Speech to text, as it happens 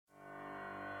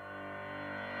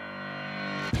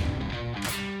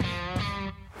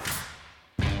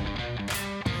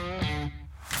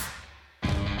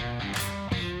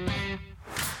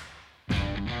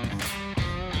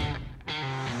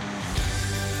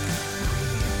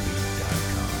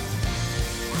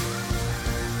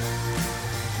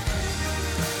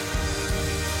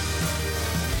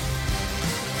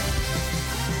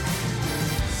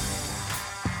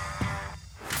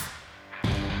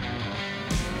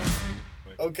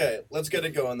Okay, let's get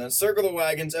it going then. Circle the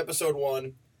Wagons, episode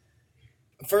 1.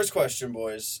 First question,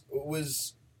 boys.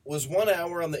 Was 1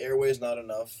 hour on the airways not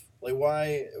enough? Like,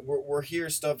 why we're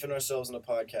here stuffing ourselves in a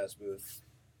podcast booth?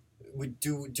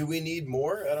 Do we need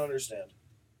more? I don't understand.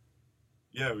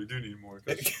 Yeah, we do need more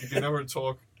because you can never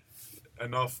talk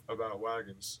enough about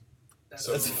wagons. That's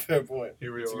a fair point.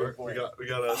 Here we That's a are. good point. We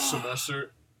got a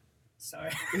semester.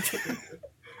 Sorry.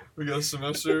 We got a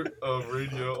semester of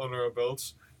radio under our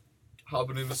belts,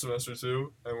 hopping into semester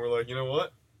 2, and we're like, you know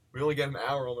what? We only get an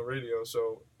hour on the radio,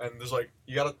 so and there's like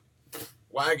you gotta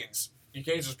wagons. You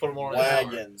can't just put them on an hour.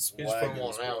 Wagons. You just put them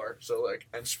on an hour. So like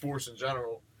and sports in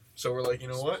general. So we're like, you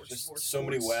know what? Just so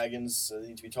many wagons that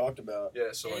need to be talked about.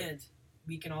 Yeah. So like, And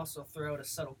we can also throw out a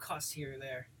subtle cuss here or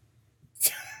there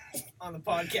on the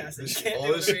podcast that you can't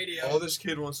do on the radio. all this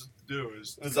kid wants to do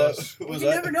is You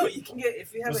never know. You can get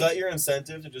if you have. Was that your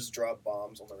incentive to just drop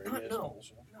bombs on the radio? No.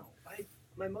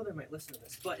 My mother might listen to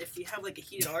this, but if you have like a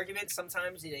heated argument,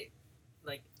 sometimes they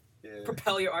like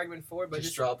propel your argument forward. But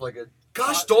just drop like a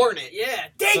gosh darn it. Yeah,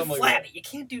 dang Something like Flabby, that. you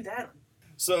can't do that.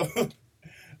 So,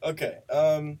 okay.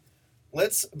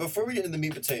 Let's before we get into the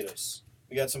meat potatoes,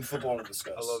 we got some football to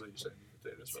discuss. I love that you said meat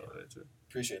potatoes by the way too.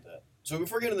 Appreciate that. So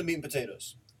before we get into the meat and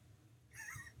potatoes,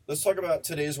 let's talk about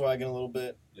today's wagon a little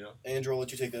bit. Yeah. Andrew, I'll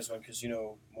let you take this one because you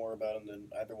know more about him than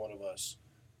either one of us.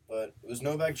 But it was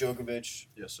Novak Djokovic.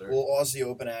 Yes, sir. Little Aussie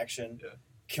Open action. Yeah.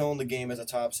 Killing the game as a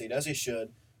top seed, as he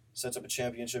should. Sets up a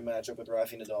championship matchup with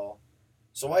Rafa Nadal.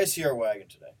 So why is he our wagon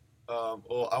today?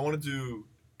 Well, I wanted to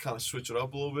kind of switch it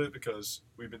up a little bit because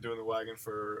we've been doing the wagon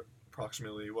for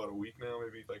approximately, a week now,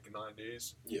 maybe like 9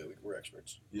 days. Yeah, we're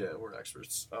experts. Yeah, we're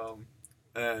experts.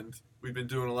 And we've been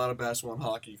doing a lot of basketball and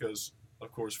hockey because,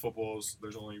 of course,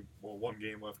 there's only one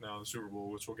game left now in the Super Bowl,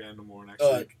 which we'll get into more next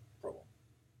week. Pro Bowl.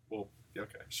 Well, yeah,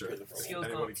 okay, sure. Skills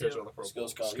Anybody comp, cares too. about the Pro Bowl.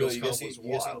 Skills comp. Skills You comp guys was see-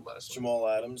 you guys see wild last week. Jamal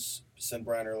Adams sent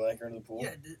Brian Urlacher into the pool.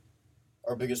 Yeah.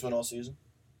 Our biggest win all season.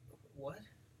 What?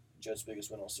 Jets' biggest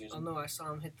win all season. Oh no, I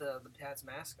saw him hit the Pats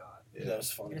mascot. Yeah, that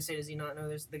was I'm funny. gonna say, does he not know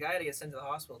there's the guy that gets sent to the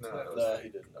hospital too? No, I was No, like- he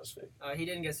didn't. That was fake. He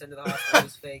didn't get sent to the hospital. It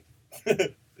was fake.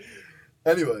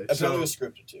 Anyway, I so thought it was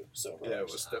scripted too. So yeah, it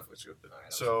was definitely scripted.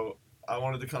 Alright, So I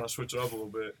wanted to kind of switch it up a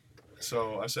little bit.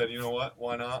 So I said, you know what?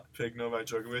 Why not pick Novak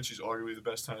Djokovic? He's arguably the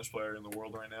best tennis player in the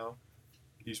world right now.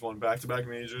 He's won back-to-back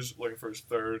majors, looking for his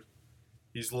third.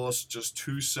 He's lost just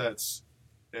 2 sets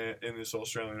in this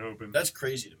Australian Open. That's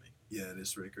crazy to me. Yeah, it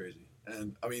is pretty crazy.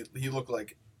 And, I mean, he looked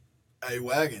like a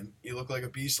wagon. He looked like a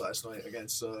beast last night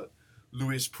against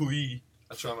Louis Pouille.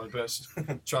 I try my best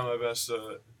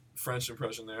French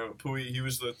impression there. Pouille, he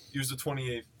was the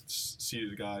 28th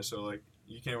seeded guy, so, like,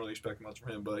 you can't really expect much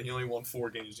from him. But he only won 4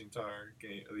 games the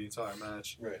entire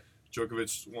match. Right.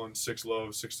 Djokovic won 6-love,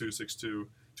 6-2, 6-2 to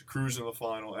cruise in the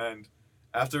final. And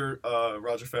after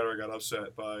Roger Federer got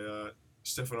upset by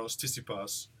Stefanos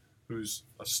Tsitsipas, who's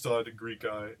a stud Greek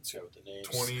guy, Let's go with the names.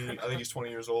 20, I think he's 20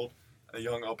 years old, a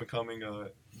young up-and-coming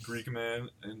Greek man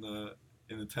in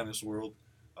the tennis world.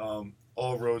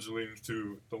 All roads are leading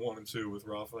to the 1 and 2 with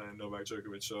Rafa and Novak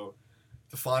Djokovic. So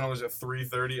the final is at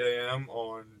 3:30 a.m.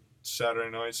 on Saturday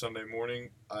night, Sunday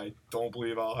morning. I don't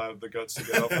believe I'll have the guts to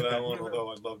get up for that one,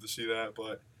 although I'd love to see that.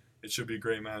 But it should be a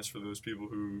great match for those people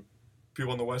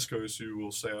on the West Coast who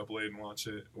will stay up late and watch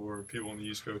it, or people on the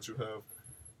East Coast who have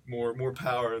more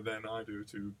power than I do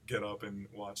to get up and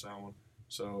watch that one.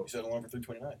 So You set an alarm for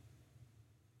 3:29.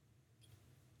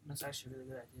 That's actually a really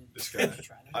good idea. This guy. You should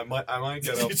try that. I might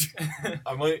get up.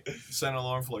 I might set an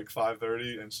alarm for like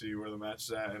 5:30 and see where the match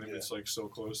is at, and if Yeah. it's like so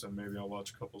close, then maybe I'll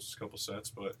watch a couple sets.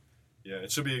 But yeah,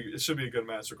 it should be a good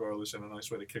match regardless, and a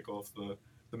nice way to kick off the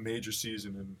major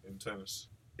season in tennis.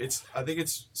 I think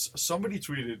somebody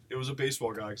tweeted, it was a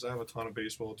baseball guy because I have a ton of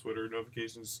baseball Twitter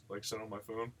notifications like sent on my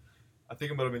phone. I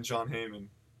think it might have been John Heyman.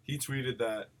 He tweeted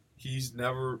that he's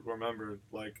never remembered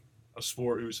like a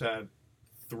sport who's had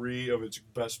 3 of its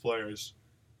best players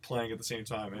playing at the same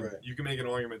time. And Right. you can make an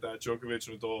argument that Djokovic,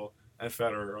 Nadal, and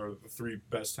Federer are the 3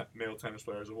 best male tennis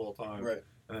players of all time. Right.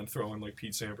 And then throw in like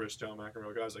Pete Sampras, John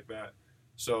McEnroe, guys like that.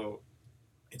 So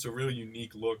it's a really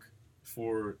unique look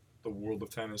for the world of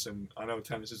tennis. And I know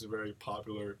tennis isn't very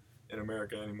popular in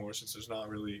America anymore since there's not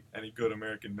really any good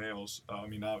American males. I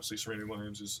mean, obviously Serena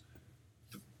Williams is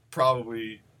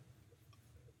probably,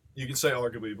 you can say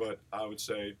arguably, but I would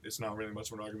say it's not really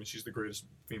much of an argument. She's the greatest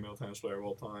female tennis player of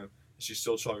all time. She's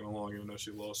still chugging along even though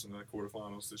she lost in the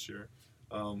quarterfinals this year.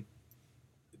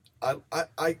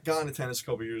 I got into tennis a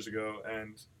couple years ago,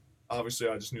 and obviously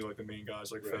I just knew like the main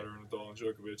guys like Right. Federer and Nadal and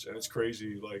Djokovic, and it's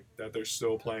crazy like that they're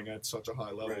still playing at such a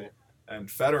high level. Right. And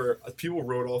Federer, people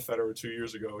wrote off Federer 2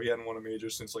 years ago. He hadn't won a major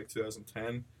since like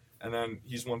 2010, and then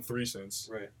he's won 3 since.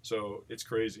 Right. So it's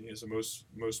crazy. He has the most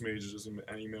majors as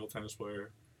any male tennis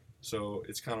player. So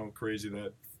it's kind of crazy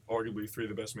that arguably 3 of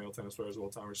the best male tennis players of all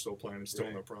time are still playing and still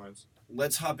in their primes.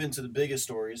 Let's hop into the biggest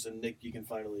stories, and Nick, you can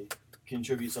finally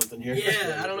contribute something here.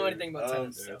 Yeah, I don't know anything about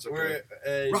tennis. Yeah, it's so.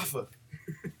 okay. Rafa.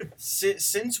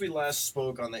 Since we last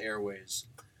spoke on the airways,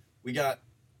 we got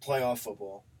playoff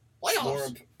football.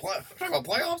 Talk about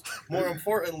playoffs. More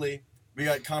importantly, we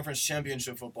got conference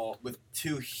championship football with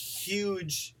 2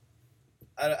 huge.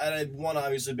 I one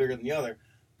obviously bigger than the other,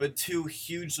 but 2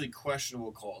 hugely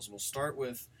questionable calls. We'll start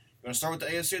with. You want to start with the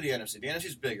AFC or the NFC? The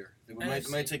NFC's bigger. It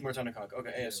might take more time to conquer.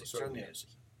 Okay, AFC. Start with the AFC.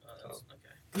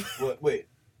 Okay. What? Wait.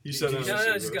 He said No, NFC.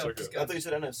 just but go. it's Just okay. go. I thought you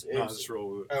said NFC. Nah, AFC. just roll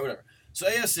with it. All right, whatever. So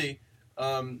AFC,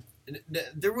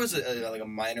 there was a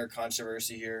minor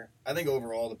controversy here. I think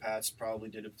overall the Pats probably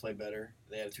did play better.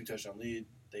 They had a 2-touchdown lead.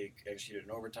 They executed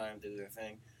in overtime. Did their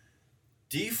thing.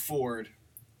 D Ford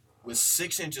was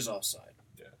 6 inches offside.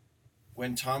 Yeah.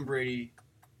 When Tom Brady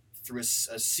threw a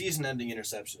season-ending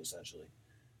interception, essentially,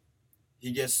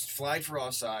 he gets flagged for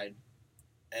offside,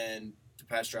 and the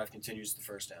Pats drive continues the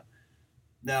first down.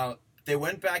 Now they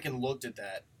went back and looked at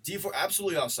that. D Ford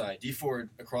absolutely offside. D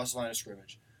Ford across the line of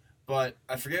scrimmage, but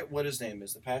I forget what his name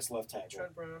is. The Pats left tackle.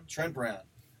 Trent Brown.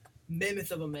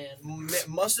 Mammoth of a man.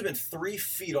 Must have been 3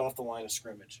 feet off the line of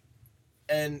scrimmage,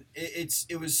 and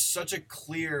it was such a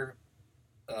clear.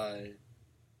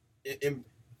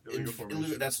 Illegal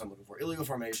formation. That's what I'm looking for. Illegal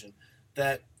formation.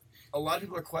 That a lot of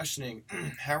people are questioning.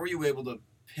 How were you able to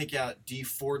pick out D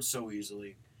Ford so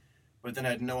easily, but then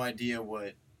had no idea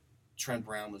what Trent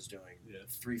Brown was doing? Yeah.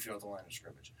 3 feet off the line of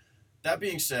scrimmage. That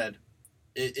being said,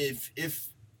 if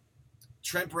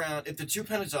Trent Brown, if the 2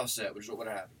 penalties offset, which is what would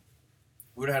have happened,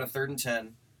 we would have had a 3rd and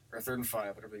 10 or a 3rd and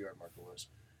 5, whatever the yard marker was,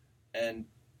 and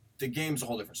the game's a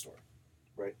whole different story,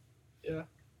 right? Yeah,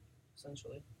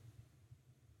 essentially.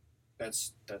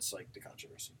 That's like the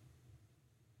controversy.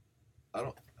 I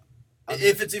don't.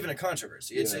 If it's even a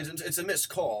controversy, Yeah. it's a missed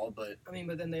call, but I mean,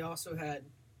 but then they also had.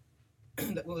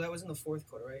 Well, that was in the 4th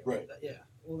quarter, right? Right. Yeah.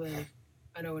 Well, then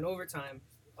I know in overtime,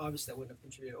 obviously that wouldn't have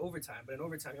contributed to overtime, but in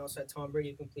overtime you also had Tom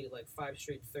Brady who completed like 5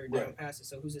 straight 3rd down Right. passes.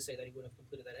 So who's to say that he wouldn't have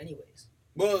completed that anyways?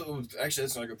 well, actually,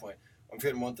 that's not a good point. I'm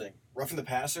forgetting one thing: roughing the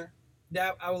passer.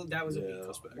 That was a Yeah, big that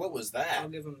was call. bad. What was I'll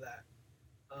that? give him that.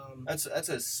 That's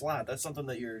a slap. That's something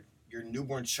that your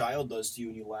newborn child does to you,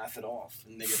 and you laugh it off,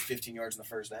 and they get 15 yards in the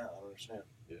first down. I don't understand.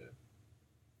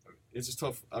 It's just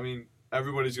tough. I mean,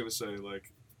 everybody's gonna say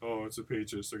like, "Oh, it's the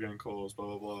Patriots. They're getting calls." Blah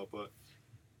blah blah. But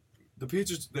the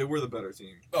Patriots, they were the better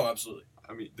team. Oh, absolutely.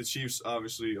 I mean, the Chiefs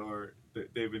obviously are.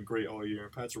 They've been great all year.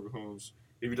 Patrick Mahomes,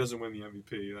 if he doesn't win the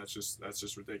MVP, that's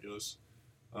just ridiculous.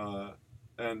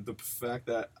 And the fact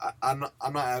that I'm not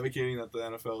advocating that the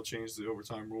NFL changed the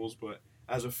overtime rules, but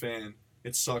as a fan,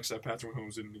 it sucks that Patrick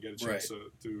Mahomes didn't get a chance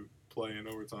to play in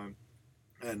overtime.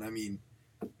 And I mean,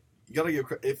 you gotta give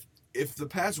if the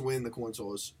Pats win the coin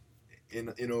toss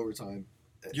in overtime,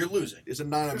 You're losing. it's a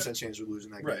 99% chance you're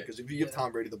losing that game. Right. Because if you give Yeah.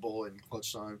 Tom Brady the ball in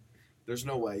clutch time, there's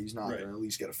no way he's not Right. going to at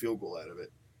least get a field goal out of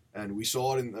it. And we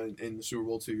saw it in the Super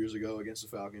Bowl 2 years ago against the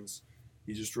Falcons.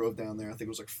 He just drove down there. I think it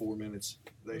was like 4 minutes.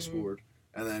 They Mhm. scored.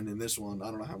 And then in this one, I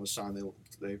don't know how much time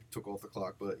they took off the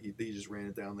clock, but he just ran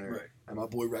it down there. Right. And my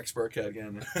boy Rex Burkhead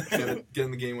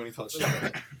getting the game-winning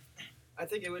touchdown. I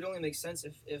think it would only make sense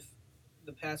if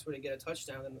the Pats were to get a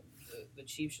touchdown, then the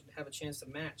Chiefs should have a chance to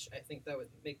match. I think that would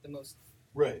make the most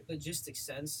Right. logistic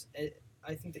sense.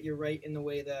 I think that you're right in the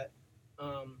way that,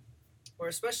 or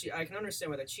especially, I can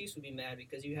understand why the Chiefs would be mad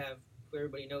because you have who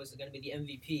everybody knows is going to be the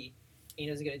MVP, and he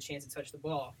doesn't get a chance to touch the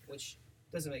ball, which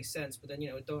doesn't make sense. But then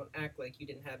don't act like you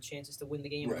didn't have chances to win the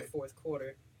game in Right. the 4th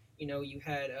quarter. You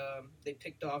had they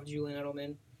picked off Julian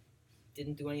Edelman,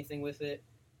 didn't do anything with it.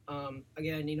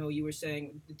 Again, you were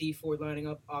saying D Ford lining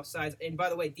up offsides, and by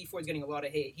the way, D Ford's getting a lot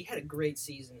of hate. He had a great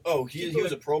season. Oh, he People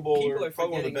was are- a Pro Bowler, people are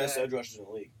probably one of the forgetting best that. edge rushers in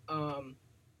the league.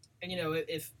 And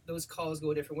if those calls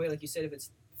go a different way, like you said, if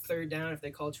it's 3rd down, if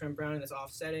they call Trent Brown and it's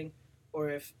offsetting, or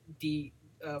if D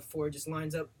Ford just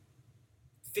lines up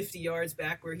 50 yards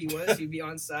back where he was, he'd be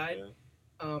onside.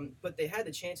 But they had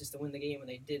the chances to win the game and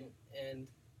they didn't, and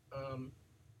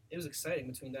it was exciting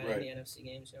between that Right. and the NFC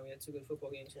games. We had 2 good football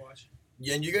games to watch.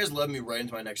 Yeah, and you guys led me right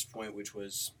into my next point, which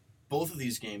was both of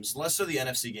these games, less so the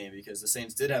NFC game because the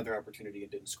Saints did have their opportunity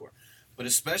and didn't score, but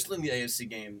especially in the AFC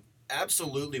game,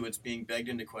 absolutely what's being begged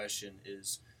into question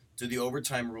is, do the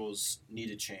overtime rules need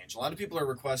to change? A lot of people are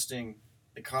requesting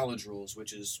the college rules,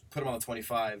 which is put them on the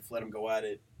 25, let them go at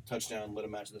it, touchdown, let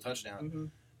them match the touchdown, Mm-hmm.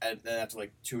 and then after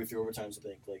like 2 or 3 overtimes, I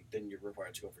think, then you're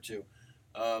required to go for 2.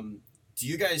 Do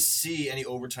you guys see any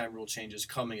overtime rule changes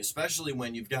coming, especially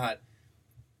when you've got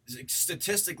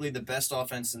statistically the best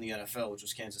offense in the NFL, which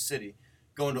was Kansas City,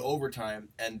 going to overtime,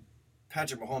 and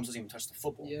Patrick Mahomes doesn't even touch the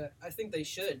football. Yeah, I think they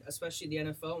should, especially the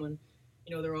NFL, when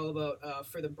they're all about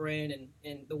for the brand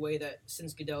and the way that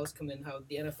since Goodell's come in, how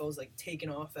the NFL's like taken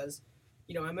off as,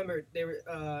 I remember they were,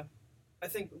 I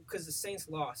think because the Saints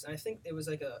lost, and I think it was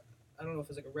like I don't know if it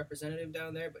was like a representative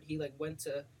down there, but he like went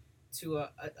to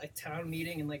a town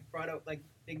meeting and like brought out like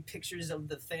big pictures of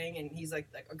the thing, and he's like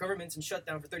our government's in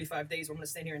shutdown for 35 days. We're going to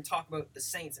stand here and talk about the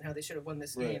Saints and how they should have won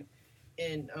this game.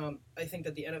 And I think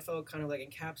that the NFL kind of like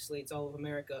encapsulates all of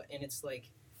America, and it's like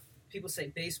people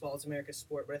say baseball is America's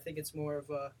sport, but I think it's more of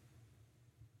a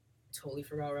totally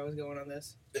forgot where I was going on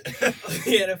this.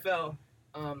 The NFL.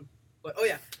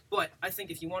 But I think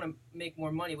if you want to make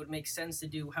more money, it would make sense to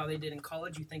do how they did in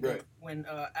college. You think of when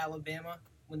Alabama,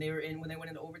 when they went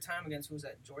into overtime against, who was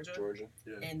that, Georgia?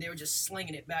 Yeah. And they were just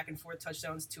slinging it back and forth,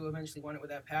 touchdowns to eventually won it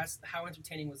with that pass. How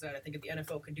entertaining was that? I think if the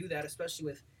NFL could do that, especially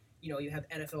with, you have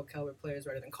NFL caliber players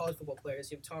rather than college football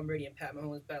players. You have Tom Brady and Pat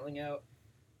Mahomes battling out.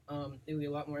 It would be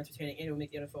a lot more entertaining, and it would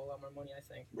make the NFL a lot more money, I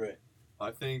think. Right.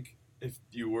 I think if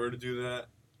you were to do that,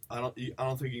 I don't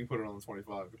think you can put it on the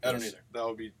 25. I don't either.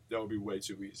 That would be way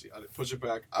too easy. I'd push it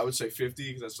back. I would say 50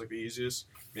 because that's like the easiest.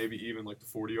 Maybe even like the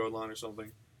 40-yard line or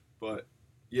something. But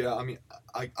yeah, I mean,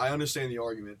 I understand the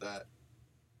argument that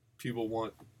people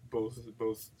want both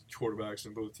quarterbacks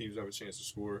and both teams to have a chance to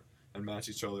score and match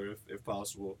each other if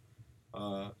possible.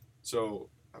 So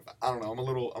I don't know. I'm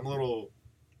a little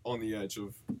on the edge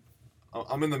of.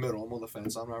 I'm in the middle. I'm on the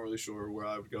fence. I'm not really sure where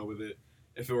I would go with it.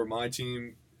 If it were my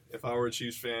team, if I were a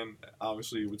Chiefs fan,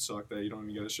 obviously it would suck that you don't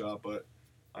even get a shot. But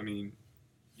I mean,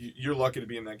 you're lucky to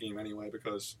be in that game anyway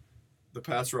because the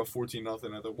Pats were up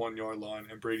 14-0 at the 1-yard line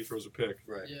and Brady throws a pick.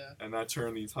 Right. Yeah. And that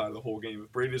turned the tide of the whole game.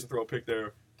 If Brady doesn't throw a pick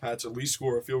there, Pats at least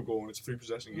score a field goal and it's a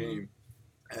 3-possession game.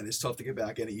 And it's tough to get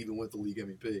back in it even with the league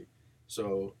MVP.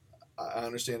 So I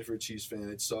understand if you're a Chiefs fan,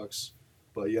 it sucks.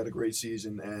 But you had a great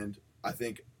season, and I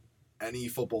think any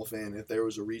football fan, if there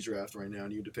was a redraft right now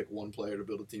and you had to pick one player to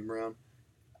build a team around,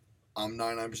 I'm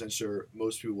 99% sure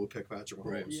most people would pick Patrick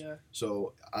Mahomes. Right. Yeah.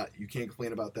 So you can't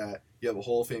complain about that. You have a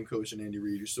Hall of Fame coach in Andy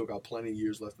Reid. You still got plenty of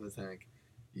years left in the tank.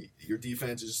 Your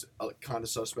defense is kind of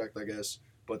suspect, I guess,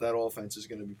 but that offense is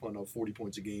going to be putting up 40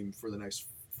 points a game for the next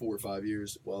 4 or 5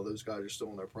 years while those guys are still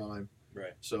in their prime.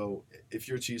 Right. So if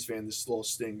you're a Chiefs fan, this still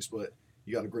stings, but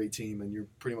you got a great team, and you're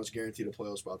pretty much guaranteed a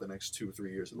playoff spot the next 2 or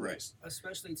 3 years at least.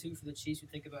 Especially, too, for the Chiefs, you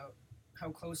think about how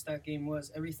close that game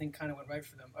was. Everything kind of went right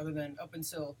for them, other than up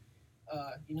until,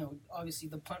 obviously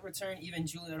the punt return, even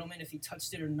Julian Edelman, if he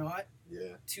touched it or not,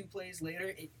 2 plays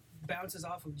later, it bounces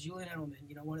off of Julian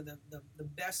Edelman, one of the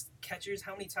best catchers.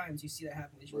 How many times do you see that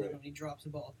happen with Julian when he drops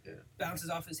the ball? Yeah. Bounces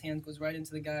off his hands, goes right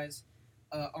into the guy's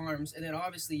arms, and then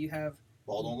obviously you have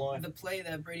Ball don't lie. the play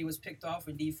that Brady was picked off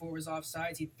when D4 was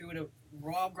offsides. He threw it to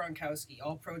Rob Gronkowski,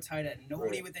 all-pro tight end,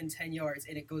 nobody within 10 yards,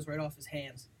 and it goes right off his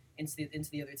hands into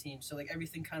the other team. So,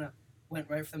 everything kind of went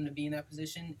right for them to be in that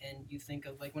position, and you think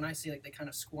of, when I say, they kind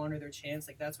of squander their chance,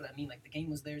 that's what I mean. The game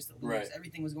was theirs to lose. Right.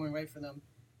 Everything was going right for them,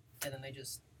 and then they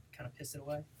just kind of pissed it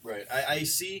away. Right. I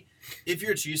see. If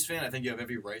you're a Chiefs fan, I think you have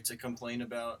every right to complain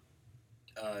about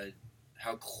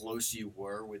how close you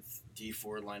were with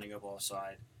D4 lining up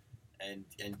offside and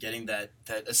getting that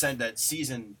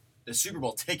season, the Super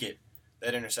Bowl ticket,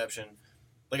 that interception.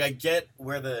 I get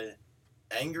where the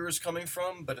anger is coming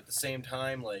from, but at the same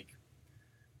time,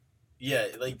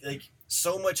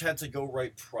 so much had to go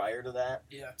right prior to that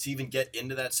to even get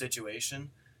into that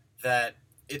situation that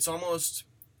it's almost,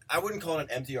 I wouldn't call it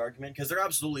an empty argument because there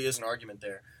absolutely is an argument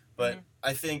there, but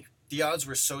I think the odds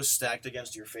were so stacked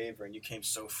against your favor and you came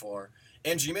so far.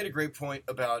 Andrew, you made a great point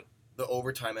about the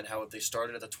overtime and how if they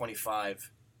started at the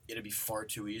 25, it'd be far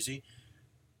too easy,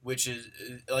 which is,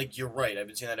 you're right. I've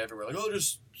been seeing that everywhere.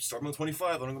 Just start them on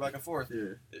 25, let them go back and forth.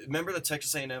 Yeah. Remember the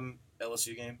Texas A&M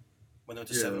LSU game when they went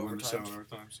to 7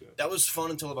 overtimes? Yeah. That was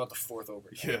fun until about the 4th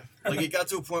overtime. Yeah. It got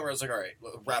to a point where I was like, all right,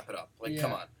 wrap it up.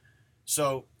 Come on.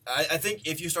 So I think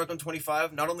if you start them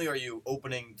 25, not only are you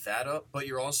opening that up, but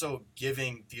you're also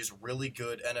giving these really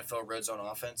good NFL red zone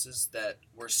offenses that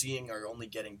we're seeing are only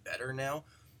getting better now.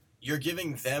 You're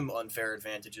giving them unfair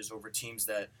advantages over teams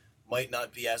that might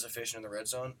not be as efficient in the red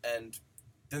zone. And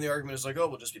then the argument is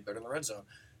we'll just be better in the red zone.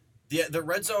 The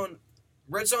red zone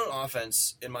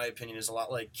offense, in my opinion, is a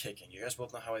lot like kicking. You guys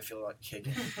both know how I feel about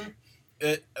kicking.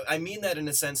 I mean that in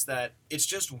the sense that it's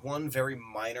just one very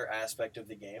minor aspect of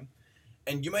the game.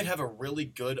 And you might have a really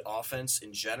good offense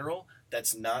in general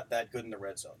that's not that good in the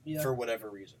red zone for whatever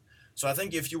reason. So I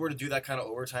think if you were to do that kind of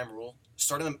overtime rule,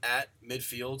 starting them at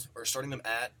midfield or starting them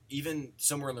at even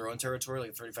somewhere in their own territory,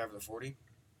 like 35 or the 40,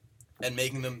 and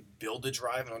making them build a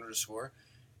drive in order to score,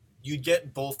 you'd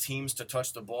get both teams to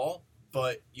touch the ball,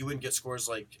 but you wouldn't get scores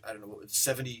like, I don't know,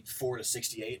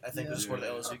 74-68, I think was the score of the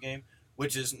LSU game,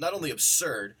 which is not only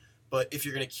absurd, but if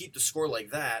you're going to keep the score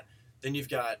like that, then you've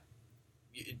got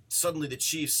suddenly the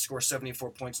Chiefs score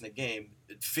 74 points in the game,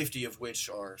 50 of which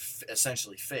are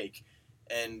essentially fake,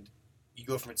 and you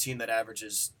go from a team that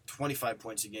averages 25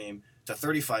 points a game to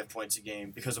 35 points a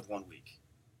game because of 1 week.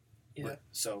 Yeah.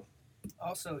 So,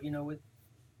 also, with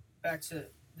back to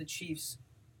the Chiefs,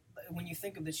 when you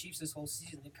think of the Chiefs this whole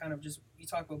season, they kind of you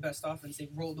talk about best offense, they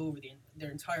rolled over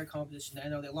their entire competition. I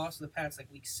know they lost to the Pats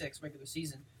like week 6 regular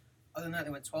season. Other than that,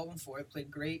 they went 12-4, played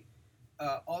great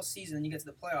all season. And you get to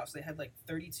the playoffs, they had like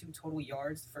 32 total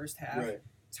yards the first half. right.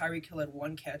 Tyreek Hill had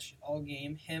 1 catch all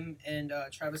game. Him and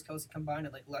Travis Kelce combined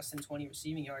at like less than 20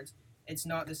 receiving yards. It's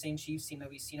not the same Chiefs team that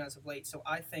we've seen as of late. So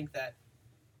I think that,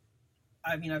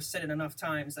 I've said it enough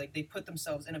times, like they put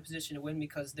themselves in a position to win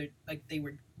because they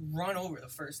were run over the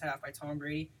first half by Tom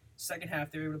Brady. Second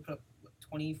half, they were able to put up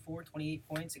 24, 28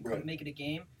 points and couldn't make it a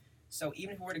game. So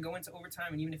even if we were to go into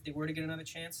overtime and even if they were to get another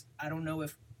chance, I don't know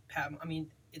if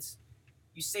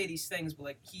you say these things, but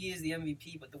like he is the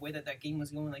MVP, but the way that game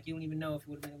was going, like you don't even know if he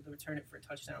would have been able to return it for a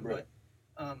touchdown. Right.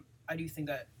 But I do think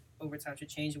that overtime should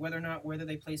change. Whether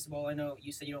they place the ball, I know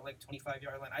you said you don't like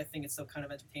 25-yard line. I think it's still kind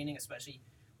of entertaining, especially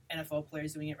NFL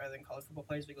players doing it rather than college football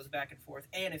players, but it goes back and forth.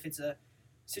 And if it's a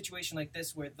situation like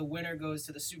this where the winner goes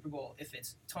to the Super Bowl, if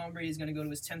it's Tom Brady is going to go to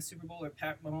his 10th Super Bowl or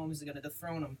Pat Mahomes is going to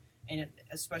dethrone him, and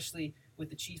especially with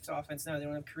the Chiefs offense now, they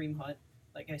don't have Kareem Hunt,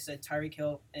 like I said, Tyreek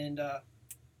Hill, and tight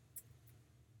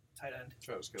end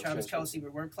Travis Kelce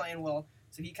weren't playing well,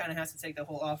 so he kind of has to take the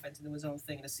whole offense into his own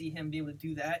thing. And to see him be able to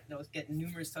do that, get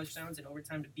numerous touchdowns in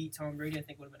overtime to beat Tom Brady, I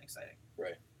think would have been exciting.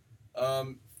 Right.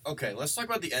 Okay, let's talk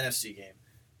about the NFC game.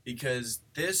 Because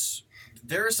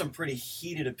there are some pretty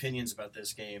heated opinions about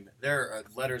this game. There are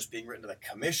letters being written to the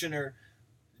commissioner.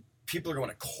 People are going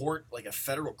to court, like a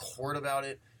federal court about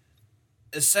it.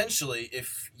 Essentially,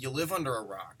 if you live under a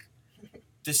rock,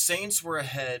 the Saints were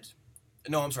ahead.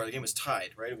 No, I'm sorry, the game was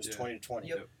tied, right? It was 20-20.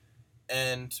 Yep.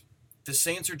 And the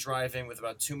Saints are driving with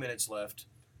about 2 minutes left.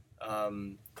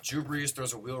 Drew Brees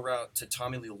throws a wheel route to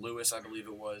Tommy Lee Lewis, I believe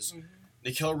it was. Mm-hmm.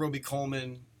 Nikhil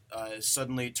Roby-Coleman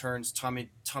suddenly turns Tommy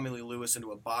Lee Lewis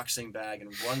into a boxing bag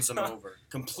and runs him over.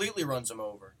 Completely runs him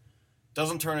over.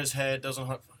 Doesn't turn his head,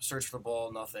 doesn't search for the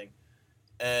ball, nothing.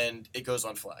 And it goes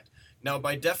unflagged. Now,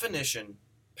 by definition,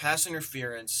 pass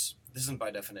interference, this isn't by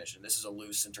definition, this is a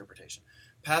loose interpretation.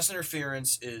 Pass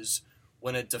interference is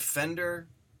when a defender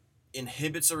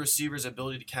inhibits a receiver's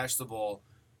ability to catch the ball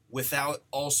without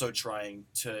also trying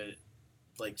to,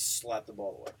 slap the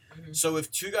ball away. Mm-hmm. So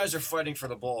if two guys are fighting for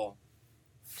the ball,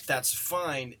 that's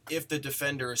fine if the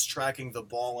defender is tracking the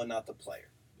ball and not the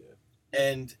player. Yeah.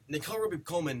 And Nikhil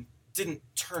Roby-Coleman didn't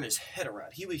turn his head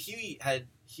around. He you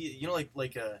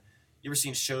ever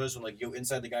seen shows when you go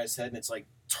inside the guy's head and it's like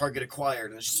target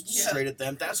acquired and it's just straight at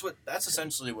them. That's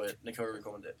essentially what Nikhil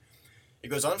Roby-Coleman did. It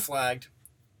goes unflagged.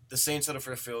 The Saints set up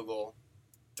for a field goal.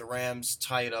 The Rams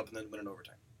tie it up and then win in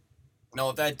overtime.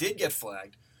 Now, if that did get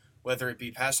flagged, whether it be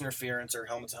pass interference or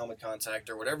helmet-to-helmet contact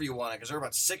or whatever you want, because there are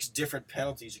about 6 different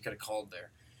penalties you could have called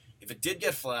there. If it did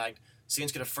get flagged,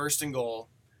 Saints get a 1st and goal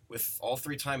with all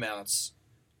 3 timeouts,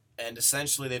 and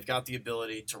essentially they've got the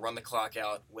ability to run the clock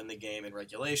out, win the game in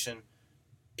regulation,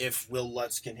 if Will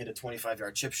Lutz can hit a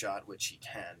 25-yard chip shot, which he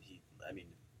can.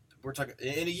 We're talking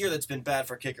in a year that's been bad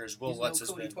for kickers. Will Lutz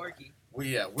has been.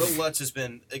 Will Lutz has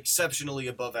been exceptionally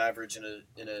above average in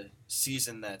a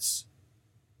season that's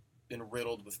been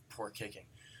riddled with poor kicking.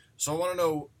 So I want to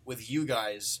know with you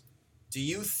guys, do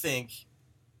you think,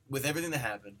 with everything that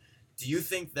happened, do you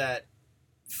think that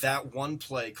one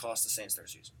play cost the Saints their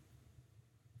season?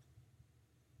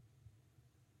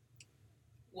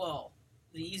 Well,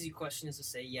 the easy question is to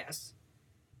say yes,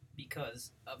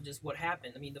 because of just what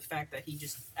happened. The fact that he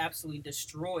just absolutely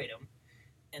destroyed him.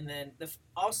 And then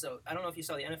also, I don't know if you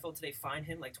saw the NFL today fined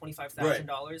him like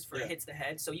 $25,000 for hit to the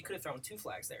head. So you could have thrown 2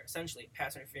 flags there, essentially,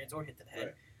 pass interference or hit to the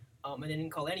head. Right. And they didn't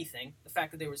call anything. The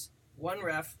fact that there was one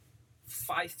ref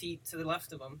 5 feet to the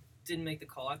left of him didn't make the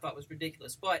call, I thought was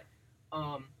ridiculous. But,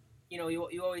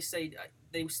 you always say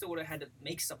they still would have had to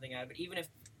make something out of it. Even if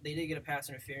they did get a pass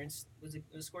interference, was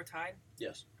the score tied?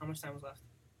 Yes. How much time was left?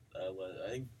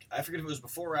 I forget if it was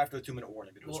before or after the 2-minute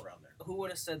warning, but it was around there. Who would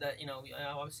have said that?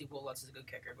 Obviously Will Lutz is a good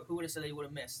kicker, but who would have said that he would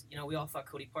have missed? We all thought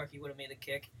Cody Parkey would have made the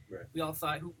kick. Right. We all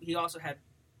thought he also had.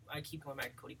 I keep going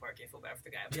back to Cody Parkey. I feel bad for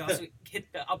the guy. But he also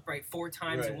hit the upright 4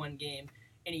 times in one game.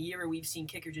 In a year where we've seen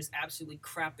kickers just absolutely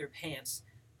crap their pants,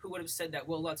 who would have said that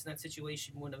Will Lutz in that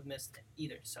situation wouldn't have missed it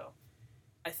either? So,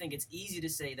 I think it's easy to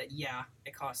say that, yeah,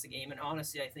 it cost the game, and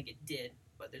honestly, I think it did.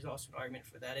 But there's also an argument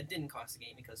for that it didn't cost the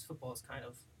game because football is kind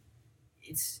of,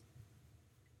 it's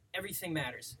everything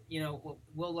matters. You know,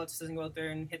 Will Lutz doesn't go out there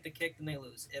and hit the kick, then they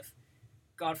lose. If,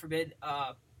 God forbid,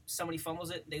 somebody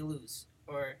fumbles it, they lose.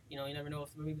 Or, you know, you never know if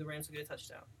maybe the Rams will get a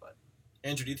touchdown. But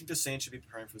Andrew, do you think the Saints should be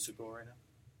preparing for the Super Bowl right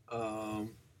now?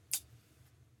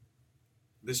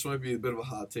 This might be a bit of a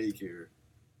hot take here,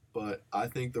 but I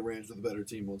think the Rams are the better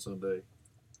team on Sunday,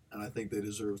 and I think they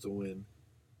deserve to win.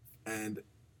 And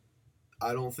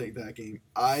I don't think that game.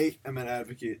 I am an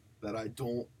advocate that I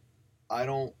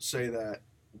don't say that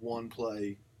one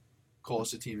play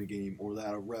cost a team a game or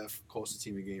that a ref cost a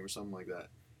team a game or something like that.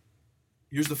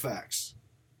 Here's the facts.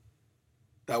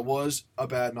 That was a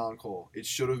bad non-call. It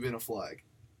should have been a flag.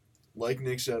 Like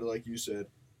Nick said, like you said,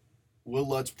 Will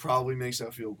Lutz probably makes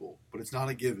that field goal, but it's not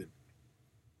a given.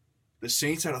 The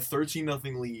Saints had a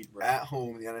 13-0 lead at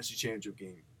home in the NFC Championship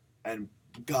game and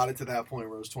got it to that point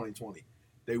where it was 2020.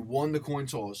 They won the coin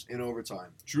toss in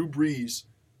overtime. Drew Brees,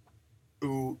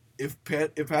 who, if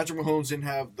Patrick Mahomes didn't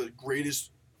have the greatest,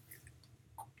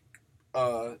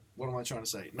 what am I trying to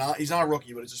say? He's not a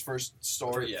rookie, but it's his first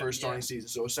starting season.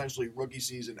 So essentially, rookie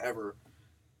season ever.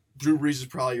 Drew Brees is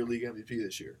probably your league MVP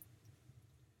this year.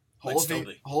 Hall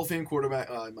of Fame quarterback,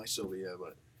 might still be, yeah,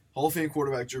 but Hall of Fame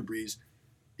quarterback Drew Brees.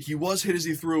 He was hit as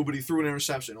he threw, but he threw an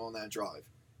interception on that drive,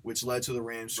 which led to the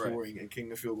Rams scoring and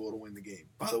kicking a field goal to win the game.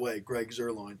 By the way, Greg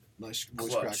Zerline, nice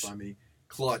voice crack by me.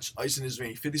 Clutch, ice in his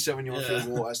vein, 57-yard field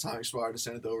goal as time expired to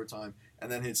send it to overtime,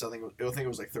 and then hits, I think it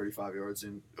was like 35 yards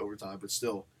in overtime, but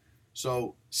still.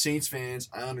 So, Saints fans,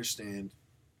 I understand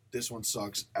this one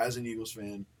sucks. As an Eagles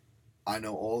fan, I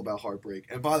know all about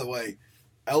heartbreak. And by the way,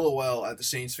 LOL at the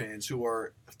Saints fans who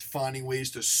are finding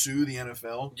ways to sue the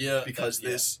NFL because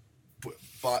this,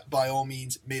 by all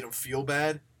means, made them feel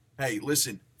bad. Hey,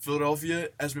 listen, Philadelphia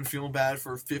has been feeling bad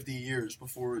for 50 years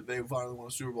before they finally won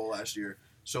a Super Bowl last year.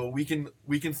 So we can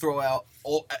throw out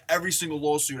every single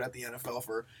lawsuit at the NFL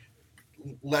for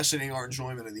lessening our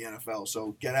enjoyment of the NFL.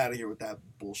 So get out of here with that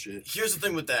bullshit. Here's the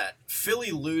thing with that.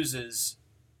 Philly loses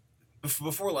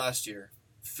before last year.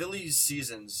 Philly's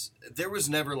seasons, there was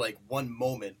never like one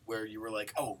moment where you were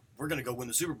like, oh, we're going to go win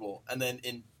the Super Bowl. And then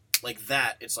in like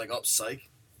that, it's like, oh, psych.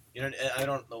 You know, I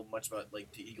don't know much about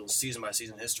like the Eagles season by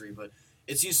season history, but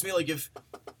it seems to me like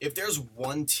if there's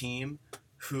one team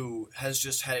who has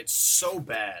just had it so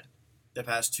bad the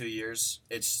past 2 years,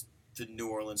 it's the New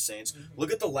Orleans Saints. Mm-hmm.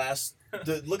 Look at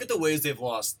the ways they've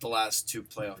lost the last two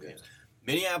playoff games.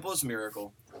 Minneapolis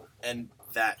Miracle and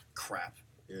that crap.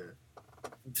 Yeah.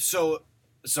 So,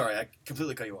 sorry, I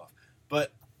completely cut you off.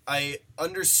 But I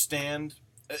understand.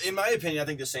 In my opinion, I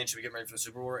think the Saints should be getting ready for the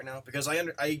Super Bowl right now because I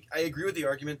agree with the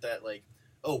argument that like,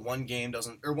 oh, one play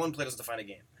doesn't define a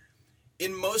game.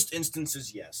 In most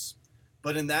instances, yes.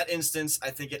 But in that instance,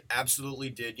 I think it absolutely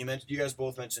did. You guys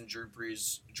both mentioned Drew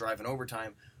Brees driving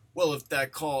overtime. Well, if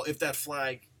that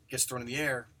flag gets thrown in the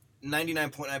air,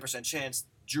 99.9% chance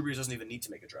Drew Brees doesn't even need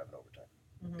to make a drive in overtime.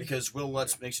 Mm-hmm. Because Will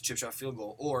Lutz makes a chip shot field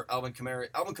goal, or Alvin Kamara.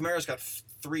 Alvin Kamara's got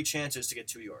 3 chances to get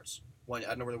 2 yards. One, I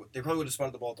don't know where they probably would have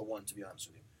spotted the ball at the 1, to be honest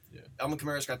with you. Yeah. Alvin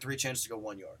Kamara's got 3 chances to go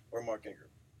 1 yard, or Mark Ingram,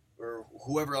 or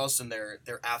whoever else in their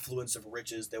affluence of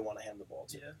riches they want to hand the ball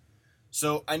to. Yeah.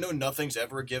 So I know nothing's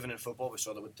ever a given in football. We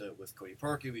saw that with Cody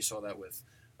Parkey. We saw that with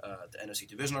the NFC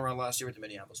divisional round last year with the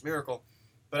Minneapolis Miracle.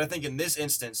 But I think in this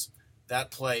instance,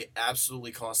 that play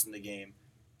absolutely cost them the game.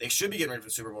 They should be getting ready for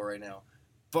the Super Bowl right now.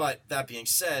 But that being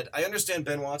said, I understand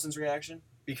Ben Watson's reaction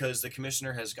because the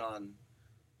commissioner has gone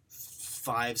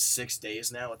 5-6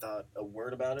 days now without a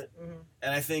word about it. Mm-hmm.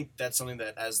 And I think that's something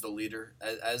that as the leader,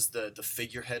 as the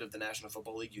figurehead of the National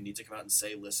Football League, you need to come out and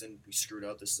say, listen, we screwed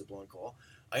up, this is a blown call.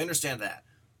 I understand that.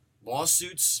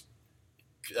 Lawsuits,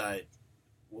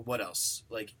 what else?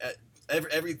 Like,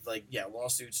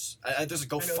 lawsuits. There's a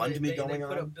GoFundMe going on.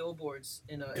 They put up billboards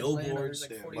in billboards.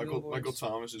 Atlanta. Like 40 billboards. Michael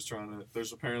Thomas is trying to.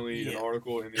 There's apparently an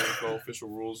article in the NFL official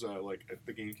rules that like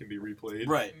the game can be replayed.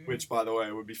 Right. Which, by the way,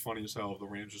 would be funny as hell if the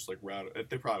Rams just like routed.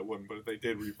 They probably wouldn't, but if they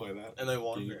did replay that and they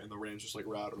won, and the Rams just like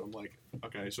routed them, like,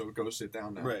 okay, so go sit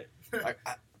down now. Right.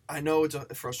 I know it's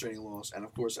a frustrating loss, and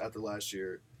of course after last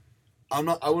year. I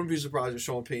wouldn't be surprised if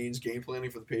Sean Payne's game planning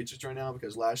for the Patriots right now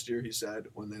because last year he said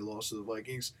when they lost to the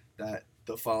Vikings that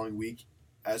the following week,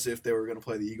 as if they were going to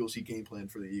play the Eagles, he game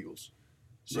planned for the Eagles.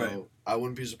 So I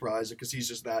wouldn't be surprised because he's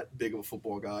just that big of a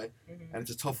football guy, and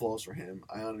it's a tough loss for him.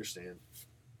 I understand,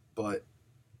 but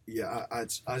yeah, I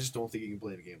just don't think he can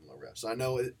play the game on the refs. I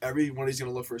know everybody's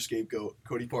going to look for a scapegoat.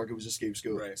 Cody Parkey was a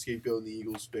scapegoat in the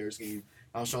Eagles-Bears game.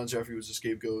 Alshon Jeffrey was a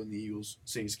scapegoat in the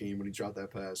Eagles-Saints game when he dropped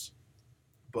that pass,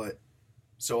 but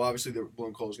So obviously the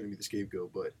blown call is going to be the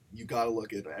scapegoat, but you got to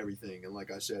look at everything. And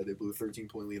like I said, they blew a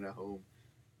 13-point lead at home.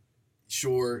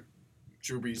 Sure,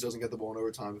 Drew Brees doesn't get the ball in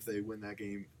overtime if they win that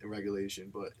game in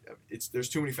regulation, but there's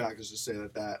too many factors to say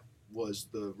that was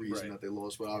the reason that they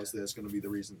lost. But obviously that's going to be the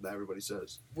reason that everybody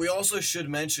says. We also should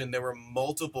mention there were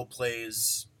multiple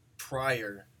plays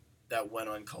prior that went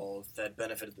uncalled that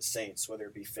benefited the Saints, whether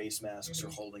it be face masks or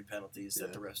holding penalties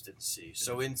that the refs didn't see.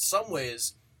 So in some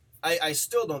ways, I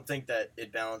still don't think that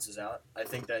it balances out. I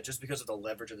think that just because of the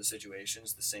leverage of the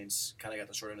situations, the Saints kind of got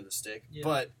the short end of the stick. Yeah.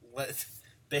 But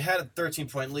they had a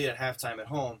 13-point lead at halftime at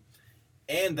home,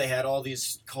 and they had all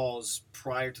these calls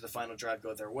prior to the final drive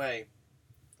go their way,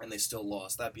 and they still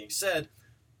lost. That being said,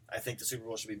 I think the Super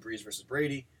Bowl should be Brees versus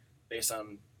Brady based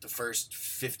on the first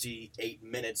 58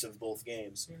 minutes of both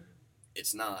games. Yeah.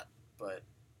 It's not, but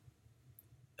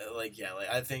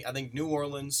I think New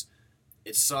Orleans.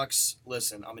 It sucks.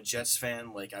 Listen, I'm a Jets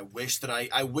fan. Like I wish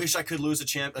I could lose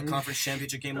a conference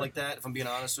championship game like that. If I'm being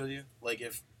honest with you, like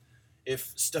if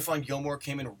Stephon Gilmore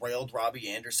came and railed Robbie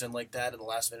Anderson like that in the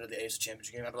last minute of the AFC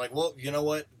Championship game, I'd be like, well, you know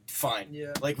what? Fine.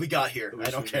 Yeah. Like we got here.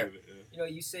 I don't care. You know,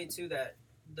 you say too that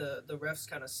the refs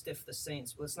kind of stiff the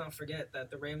Saints. But let's not forget that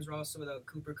the Rams were also without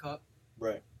Cooper Kupp.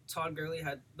 Right. Todd Gurley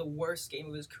had the worst game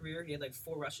of his career. He had like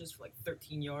 4 rushes for like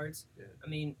 13 yards. Yeah. I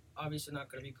mean, obviously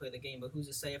not going to replay the game, but who's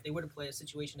to say if they were to play a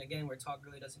situation again where Todd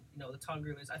Gurley doesn't, the Todd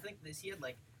Gurley I think he had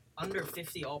like under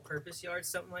 50 all-purpose yards,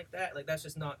 something like that. Like that's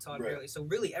just not Todd Gurley. So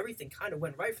really everything kind of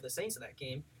went right for the Saints in that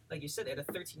game. Like you said, they had a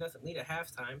 13-0 lead at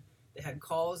halftime. They had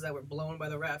calls that were blown by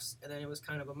the refs, and then it was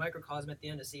kind of a microcosm at the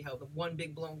end to see how the one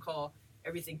big blown call,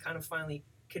 everything kind of finally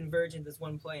converged into this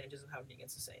one play, and it just happened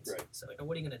against the Saints. Right. So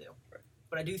what are you going to do? Right.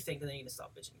 But I do think that they need to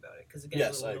stop bitching about it because, again,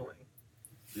 it's a little annoying.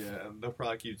 Yeah, and they'll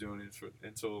probably keep doing it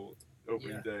until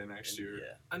opening day next year.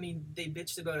 Yeah. I mean, they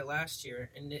bitched about it last year,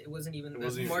 and it wasn't even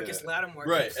Marcus Lattimore.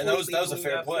 Right, and that was a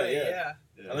fair play, yeah.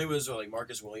 I think it was like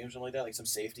Marcus Williams or something like that, like some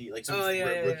safety, like some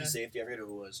rookie safety. I forget who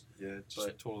it was. Yeah,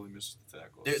 just totally missed the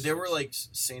tackle. There were like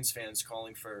Saints fans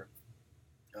calling for,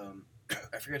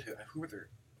 I forget who were their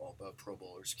Pro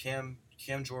Bowlers. Cam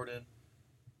Jordan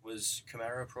was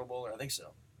Kamara a Pro Bowler? I think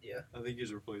so. Yeah, I think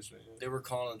he's a replacement. Yeah. They were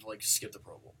calling to like skip the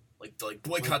Pro Bowl, like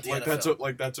boycott the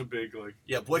NFL. That's a big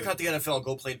boycott the NFL.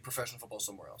 Go play professional football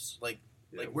somewhere else. Like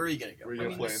where are you gonna go? Where are you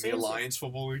gonna play in the Alliance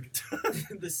Football League?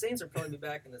 The Saints will probably be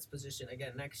back in this position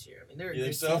again next year. I mean, they're a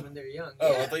good team and they're young.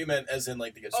 Oh, I thought you meant as in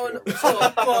like they get screwed.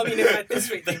 Well, I mean, at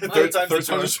this rate, they might. Third time's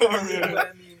the charm. But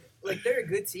I mean, like they're a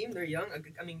good team. They're young.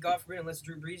 I mean, God forbid, unless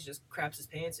Drew Brees just craps his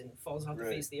pants and falls off the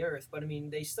face of the earth. But I mean,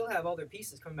 they still have all their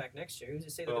pieces coming back next year. Who's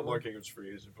to say that? Mark Ingram's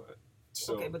free agent, but.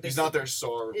 So okay, but he's not their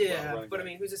star. Yeah, but I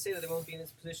mean, who's to say that they won't be in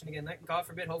this position again? God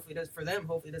forbid. Hopefully, it does for them.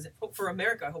 Hopefully, it doesn't. For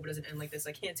America, I hope it doesn't end like this.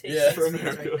 I can't take Saints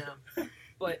fans right now.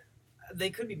 But they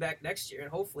could be back next year, and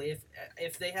hopefully,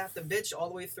 if they have to bitch all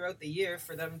the way throughout the year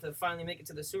for them to finally make it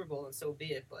to the Super Bowl, then so be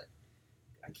it. But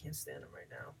I can't stand them right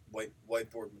now.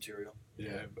 Whiteboard material.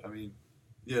 Yeah, I mean,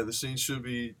 the Saints should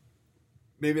be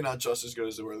maybe not just as good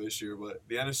as they were this year, but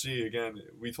the NFC again.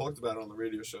 We talked about it on the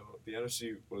radio show. The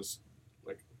NFC was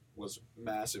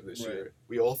massive this year.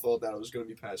 We all thought that it was going to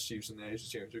be Pats Chiefs in the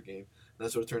AFC Championship game. And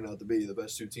that's what it turned out to be, the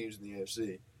best 2 teams in the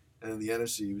AFC. And in the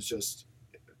NFC, was just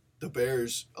the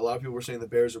Bears. A lot of people were saying the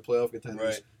Bears are playoff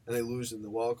contenders, and they lose in the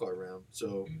wild card round.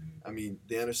 So, I mean,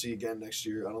 the NFC again next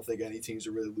year, I don't think any teams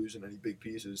are really losing any big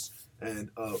pieces. And,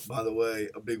 by the way,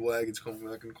 a big wagon's coming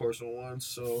back in Carson Wentz,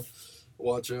 so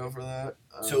watch out for that.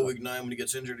 Till week 9 when he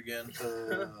gets injured again.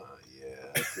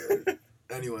 Okay.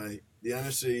 Anyway, the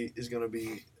NFC is going to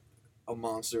be a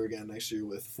monster again next year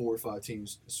with 4 or 5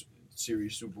 teams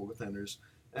series Super Bowl contenders,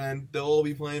 and they'll all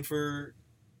be playing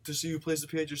to see who plays the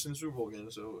Patriots in the Super Bowl again.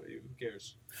 So who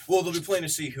cares? Well, they'll be playing to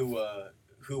see who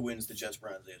wins the Jets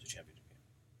Browns AFC Championship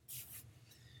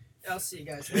game. I'll see you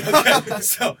guys.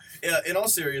 So, in all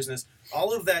seriousness,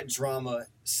 all of that drama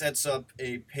sets up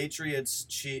a Patriots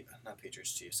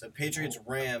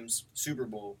Rams Super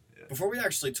Bowl. Yeah. Before we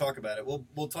actually talk about it,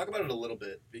 we'll talk about it a little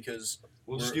bit because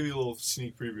we'll just give you a little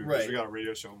sneak preview because we got a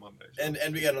radio show on Monday, so.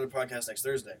 and we got another podcast next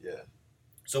Thursday. Yeah.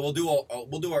 So we'll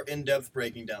do our in-depth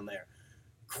breaking down there.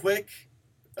 Quick,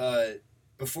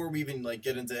 before we even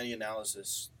get into any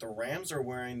analysis, the Rams are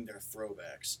wearing their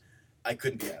throwbacks. I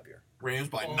couldn't be happier. Rams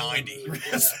by 90.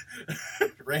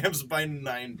 Rams by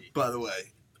 90. By the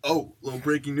way, little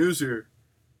breaking news here.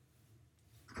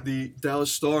 The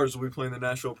Dallas Stars will be playing the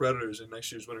Nashville Predators in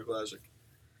next year's Winter Classic.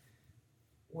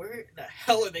 Where the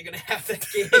hell are they going to have that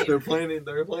game? They're playing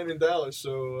in Dallas,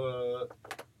 so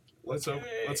let's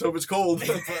hope it's cold.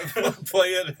 Play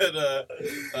it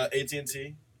at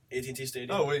AT&T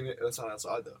Stadium. Oh wait, that's not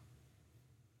outside though.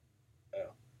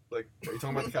 Oh. Like, are you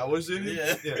talking about the Cowboys Stadium?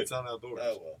 Yeah. Yeah, it's not outdoors.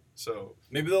 Oh well. So,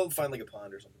 Maybe they'll find like a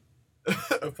pond or something.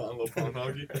 a little pond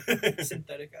hockey.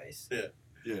 Synthetic ice.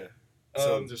 Yeah.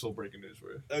 So, just a little breaking news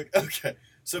for you. Okay.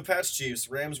 So Pats Chiefs.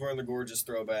 Rams wearing the gorgeous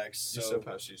throwbacks. So You said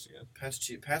Pats Chiefs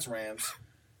again. Pats Rams.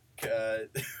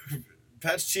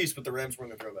 Pats Chiefs, but the Rams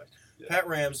wearing the throwbacks. Yeah. Pat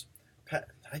Rams.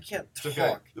 I can't It's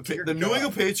talk. okay. Dear The New God.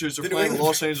 England Patriots are The New playing the England-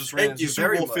 Los Angeles Thank Rams you in Super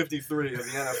very Bowl much. 53 of the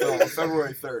NFL on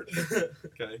February 3rd.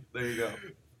 Okay, there you go.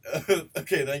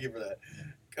 Okay, thank you for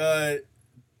that.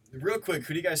 Real quick,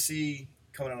 who do you guys see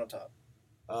coming out on top?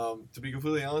 To be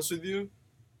completely honest with you,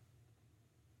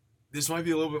 this might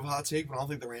be a little bit of a hot take, but I don't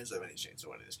think the Rams have any chance of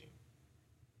winning this game.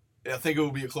 I think it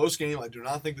will be a close game. I do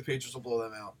not think the Patriots will blow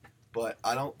them out, but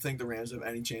I don't think the Rams have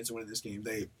any chance of winning this game.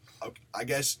 I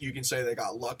guess you can say they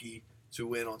got lucky to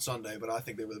win on Sunday, but I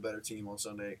think they were the better team on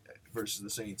Sunday versus the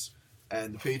Saints.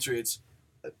 And the Patriots,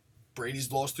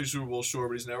 Brady's lost 2 Super Bowls, sure,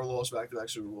 but he's never lost back-to-back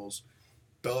Super Bowls.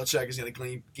 Belichick is going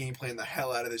to game plan the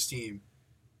hell out of this team,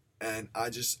 and I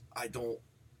think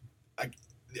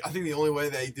the only way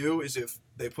they do is if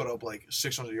they put up like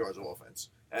 600 yards of offense,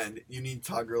 and you need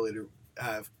Todd Gurley to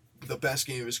have the best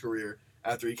game of his career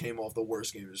after he came off the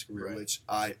worst game of his career, Right. which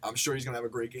I'm sure he's going to have a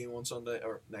great game on Sunday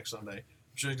or next Sunday.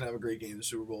 I'm sure he's going to have a great game in the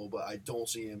Super Bowl, but I don't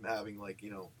see him having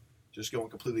just going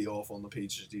completely off on the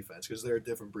Patriots defense because they're a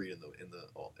different breed in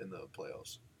the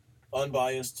playoffs.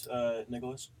 Unbiased,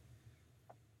 Nicholas.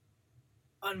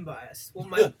 Unbiased. Well,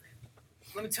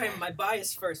 let me tell you, my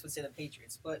bias first would say the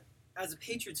Patriots, but as a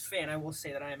Patriots fan, I will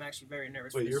say that I am actually very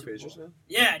nervous. Wait, for the you're a Super Patriots Bowl. fan?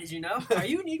 Yeah, did you know? Are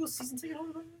you an Eagles season ticket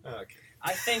holder? By the way? Okay.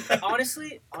 I think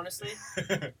honestly,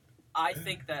 I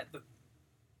think that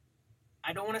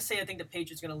I don't want to say I think the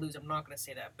Patriots are going to lose. I'm not going to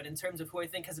say that. But in terms of who I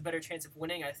think has a better chance of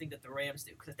winning, I think that the Rams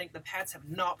do. Because I think the Pats have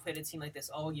not played a team like this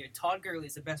all year. Todd Gurley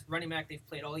is the best running back they've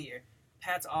played all year.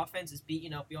 Pats' offense is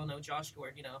beating up. We all know Josh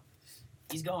Gordon,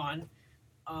 he's gone.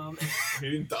 He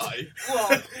didn't die.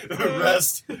 Well,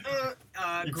 Rest. You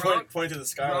Gronk, point to the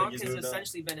sky like Gronk he's has moved on.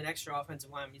 essentially been an extra offensive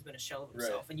lineman. He's been a shell of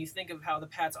himself. Right. And you think of how the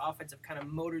Pats' offense have kind of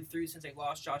motored through since they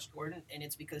lost Josh Gordon, and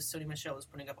it's because Sony Michel is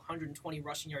putting up 120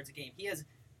 rushing yards a game. He has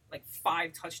like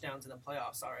 5 touchdowns in the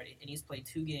playoffs already, and he's played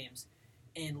 2 games.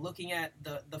 And looking at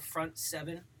the front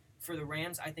 7 for the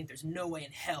Rams, I think there's no way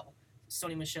in hell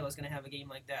Sony Michel is going to have a game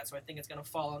like that. So I think it's going to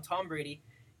fall on Tom Brady.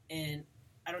 And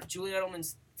Julian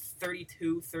Edelman's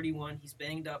 32, 31. He's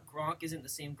banged up. Gronk isn't the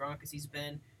same Gronk as he's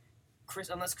been.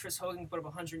 Unless Chris Hogan put up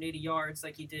 180 yards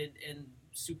like he did in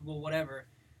Super Bowl whatever,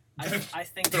 I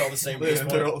think They're all the same. Yeah,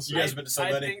 they're all the You guys have been to so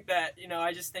I many. think that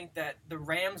I just think that the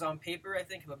Rams on paper have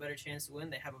a better chance to win.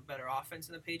 They have a better offense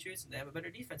than the Patriots, and they have a better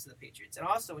defense than the Patriots. And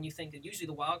also, when you think that usually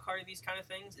the wild card of these kind of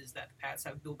things is that the Pats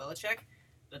have Bill Belichick,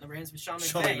 then the Rams with Sean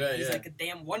McVay. He's like a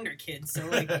damn wonder kid. So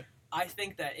I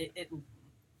think that it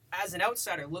as an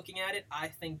outsider looking at it, I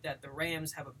think that the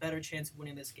Rams have a better chance of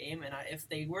winning this game. And if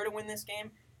they were to win this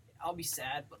game, I'll be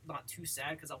sad, but not too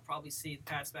sad because I'll probably see the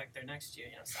Pats back there next year.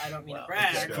 So I don't mean to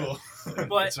brag. Okay, cool.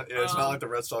 But it's not like the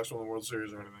Red Sox won the World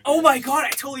Series or anything. Oh my God!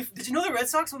 Did you know the Red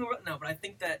Sox won the World? No, but I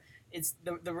think that it's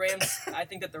the Rams. I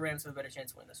think that the Rams have a better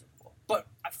chance to win the Super Bowl. But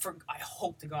I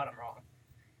hope to God I'm wrong,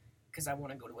 because I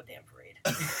want to go to a damn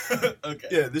parade. Okay.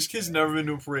 Yeah, this kid's never been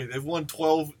to a parade. They've won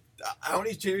 12. How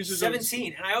many championships?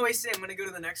 17, and I always say I'm going to go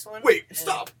to the next one. Wait, and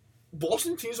stop.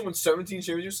 Boston teams have won 17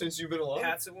 championships since you've been alive?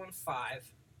 Pats have won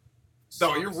 5.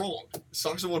 No, you're wrong.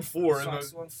 Sox have won 4, and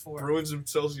Sox the won 4. Bruins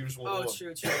themselves just won 1.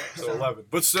 True. So 11.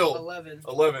 But still, 11.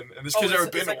 11. And this kid's never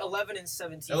been it's to like one. 11 and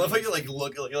 17. I love how you you're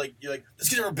like this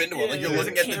kid's never been to one. Yeah, Like you're yeah,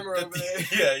 looking the at camera over there.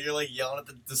 Yeah, you're like yelling at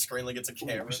the screen like it's a Ooh,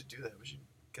 camera. we should do that. We should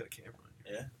get a camera.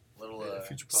 Yeah. Little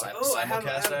future sim- podcast. I have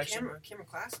simulcast a action. camera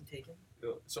class I'm taking.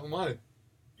 Yeah, so am I.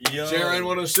 Yo. JRN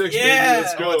 106, Yeah. baby.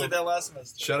 Let's Oh, I go. did that last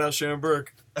semester. Shout out Sharon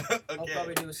Burke. I'll Okay.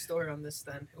 probably do a story on this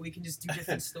then. We can just do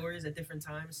different stories at different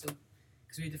times, so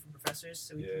because we have different professors,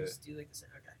 so we can Yeah. just do like the same.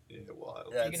 Okay, Yeah, wild.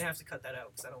 Yeah, you're gonna have to cut that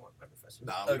out because I don't want my professor.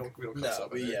 Nah, Okay. we don't cut No,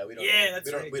 stuff in we there. don't. Yeah,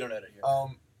 that's right. We don't edit here.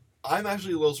 I'm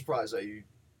actually a little surprised that you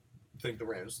think the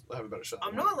Rams have a better shot.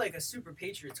 I'm not like a super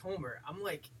Patriots homer. I'm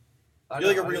like You're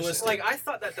like a realistic- I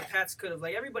thought that the Pats could have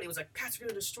everybody was like Pats are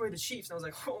gonna destroy the Chiefs, and I was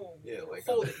like, oh, Yeah, like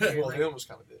hold it here. well, Like, they almost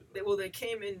kind of did. they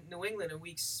came in New England in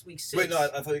week 6. Wait, no,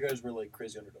 I thought you guys were like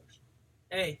crazy underdogs.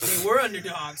 Hey, they were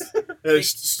underdogs. Hey,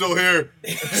 still here.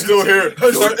 Still here.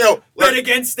 Bet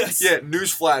against us. Yeah,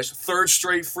 newsflash. 3rd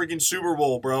straight freaking Super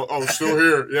Bowl, bro. Oh, still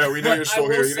here. Yeah, we know you're still I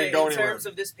will here. You say, didn't go in anywhere. terms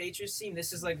of this Patriots team,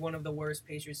 this is like one of the worst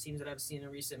Patriots teams that I've seen in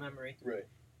recent memory. Right.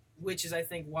 Which is, I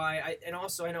think, why I know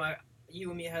you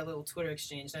and me had a little Twitter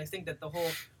exchange, and I think that the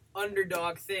whole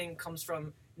underdog thing comes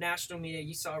from national media,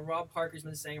 you saw Rob Parker's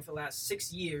been saying for the last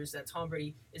 6 years that Tom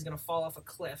Brady is going to fall off a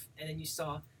cliff, and then you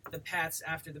saw the Pats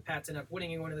after the Pats ended up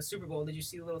winning and going to the Super Bowl. Did you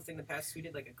see the little thing the Pats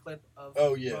tweeted, like a clip of?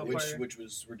 Oh yeah, Rob Parker? which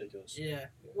was ridiculous. Yeah,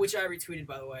 which I retweeted,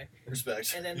 by the way.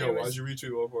 Respect. And then Yo, there why'd was, you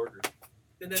retweet Will Parker?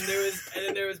 and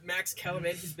then there was Max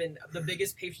Kellerman, who's been the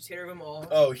biggest Patriots hater of them all.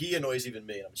 Oh, he annoys even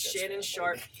me. I'm just Shannon fan,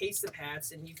 Sharp like- hates the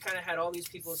Pats, and you kind of had all these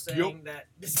people saying Yup. that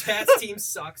this Pats team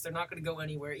sucks. They're not going to go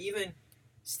anywhere. Even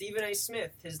Stephen A.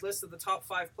 Smith, his list of the top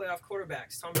 5 playoff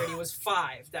quarterbacks, Tom Brady was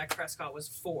 5. Dak Prescott was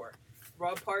 4.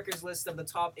 Rob Parker's list of the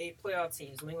top 8 playoff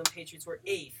teams, New England Patriots were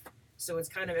 8th. So it's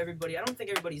kind of everybody. I don't think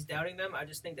everybody's doubting them. I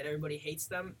just think that everybody hates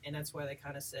them, and that's why they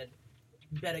kind of said,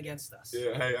 bet against us.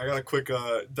 Yeah, hey, I got a quick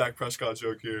Dak Prescott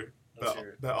joke here. Let's hear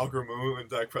it. That I'll remove and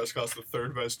Dak Prescott's the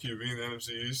 3rd best QB in the NFC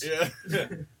East. Yeah.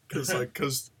 Cause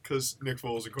Nick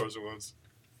Foles and Carson Wentz.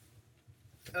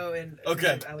 Oh, and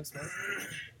Okay. Alex Smith.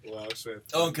 Well, Alex Smith.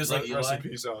 Oh, 'cause, like, rest Eli? in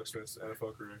peace, Alex Smith's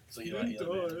NFL career. So Eli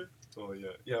Manning. Oh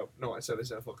yeah. No, I said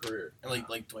his NFL career. And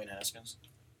like Dwayne Haskins.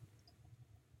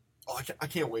 Oh, I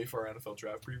can't wait for our NFL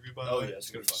draft preview. By the Oh way, yeah, it's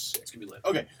gonna be fun. sick. It's gonna be lit.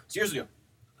 Okay, so here's the deal.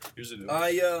 Here's the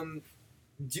deal.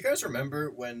 Do you guys remember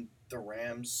when the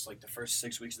Rams, like the first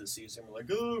 6 weeks of the season, were like,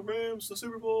 "Oh, Rams, the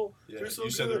Super Bowl, yeah, they're so you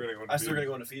good." said they were gonna go I said they're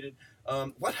gonna undefeated. go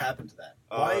undefeated. What happened to that?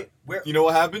 Uh, Why? Where? You know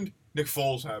what happened? Nick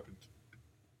Foles happened.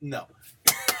 No.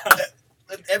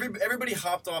 Everybody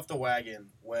hopped off the wagon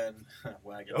when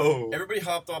Oh. Everybody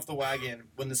hopped off the wagon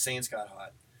when the Saints got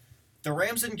hot. The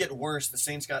Rams didn't get worse; the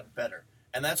Saints got better,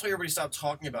 and that's why everybody stopped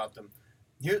talking about them.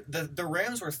 Here, the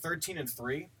Rams were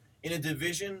 13-3 in a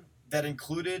division that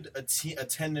included a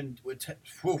 10 and.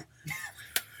 Whew.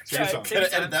 Take your time.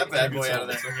 Gotta edit that bad Take your boy out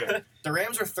of time. there. Okay. The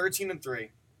Rams were 13-3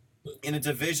 in a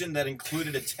division that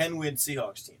included a 10-win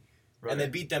Seahawks team, Right. and they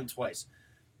beat them twice.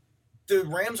 The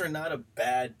Rams are not a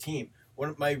bad team.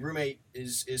 My roommate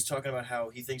is talking about how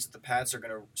he thinks that the Pats are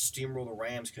going to steamroll the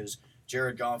Rams because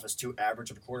Jared Goff is too average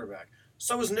of a quarterback.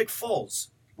 So is Nick Foles.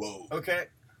 Whoa. Okay,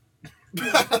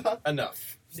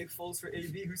 enough. Nick Foles for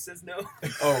AB, who says no.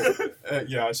 Oh,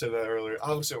 yeah, I said that earlier.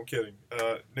 Obviously, I'm kidding.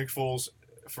 Nick Foles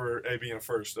for AB in a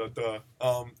first.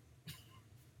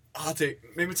 Hot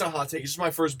take. Maybe it's not a hot take. It's just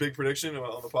my first big prediction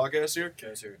on the podcast here. Okay,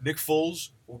 let's hear it. Nick Foles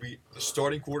will be the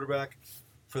starting quarterback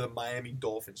for the Miami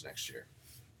Dolphins next year.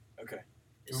 Okay.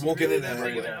 We won't get into that that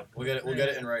right big now. now? We'll get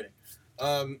it in writing.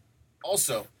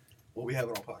 Also, Well, we have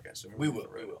it on podcast. So we will.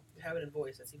 Have it in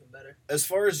voice. That's even better. As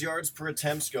far as yards per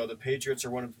attempts go, the Patriots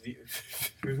are one of the.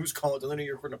 Who's calling? Don't know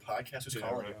you're recording a podcast. Who's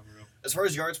calling you? As far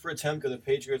as yards per attempt go, the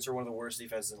Patriots are one of the worst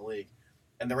defenses in the league,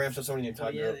 and the Rams have somebody named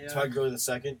Todd yeah, Gurley. they are. Todd Gurley the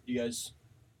second. You guys,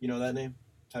 you know that name?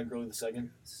 Todd Gurley the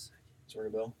second. Does it ring a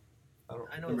bell?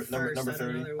 I know Number- the number- first. number I don't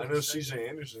 30. there I was know a second. CJ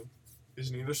Anderson.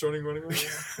 Isn't he the starting running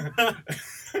back?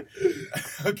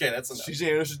 Okay, that's enough. CJ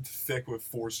Anderson's thick with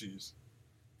 4 C's.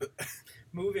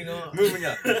 Moving on. Moving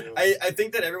on. I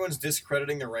think that everyone's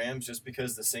discrediting the Rams just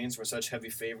because the Saints were such heavy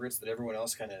favorites that everyone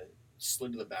else kind of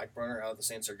slid to the back burner. Now that the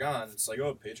Saints are gone, it's like,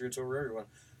 oh, Patriots over everyone.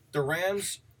 The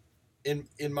Rams, in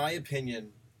my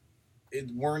opinion,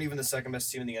 it weren't even the second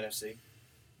best team in the NFC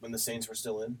when the Saints were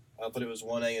still in. But it was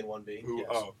 1A and 1B. Who? Yes.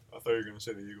 Oh, I thought you were going to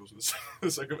say the Eagles were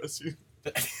the second best team.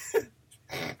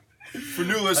 For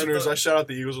new listeners, I shout out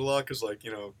the Eagles a lot because, like,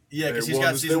 you know, Yeah, because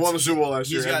they won the Super Bowl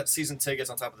last year. He's got season tickets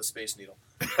on top of the Space Needle.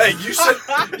 Hey, you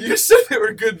said they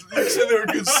were good. You said they were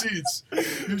good seats.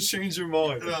 You changed your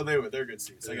mind. No, they're good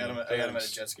seats. I got them at a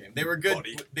Thanks. Jets game. They were good.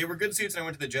 Buddy. They were good seats, and I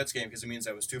went to the Jets game because it means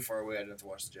I was too far away. I didn't have to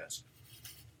watch the Jets.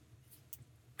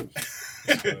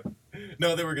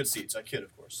 No, they were good seats. I kid,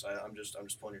 of course. I'm just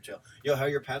pulling your tail. Yo, how are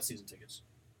your Pats season tickets?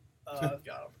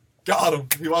 Got him.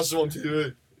 He watched it on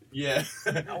TV. Yeah.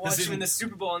 I watched him in the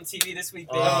Super Bowl on TV this week,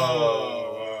 baby.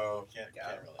 Oh. Can't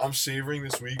really. I'm savoring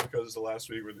this week because it's the last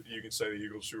week where you can say the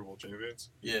Eagles Super Bowl champions.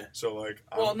 Yeah. So, like,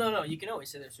 Well, no, you can always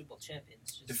say they're Super Bowl champions.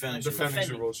 Just Defending defending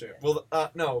Super Bowl champion. Well,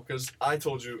 no, because I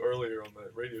told you earlier on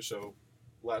the radio show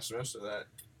last semester that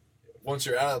once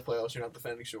you're out of the playoffs, you're not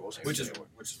defending Super Bowl champions Which is anymore.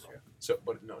 true. So,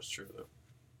 but no, it's true though.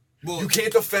 Well, You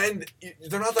can't defend.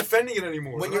 They're not defending it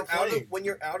anymore. when They're you're not out of playing. when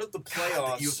you're out of the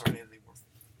God, the Eagles playoffs, aren't in anymore.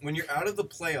 when you're out of the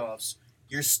playoffs,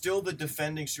 you're still the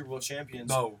defending Super Bowl champions.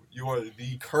 No, you are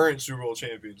the current Super Bowl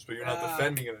champions, but you're not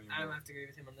defending it I don't anymore. have to agree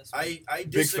with him on this one. I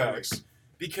Big disagree facts.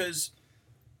 because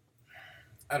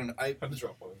I don't know. I Had to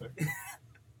drop one in there.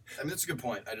 mean that's a good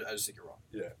point. I just think you're wrong.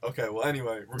 Yeah. Okay. Well,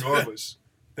 anyway, regardless,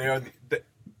 they are.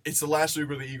 It's the last week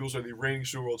where the Eagles are the reigning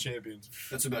Super Bowl champions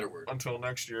That's a better word. until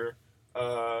next year.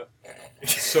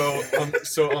 So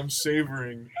I'm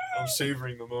savoring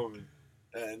the moment,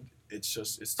 and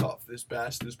it's tough. This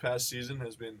past season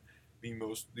has been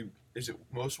is it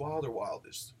most wild or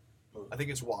wildest? I think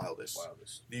it's wildest.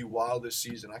 The wildest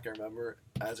season I can remember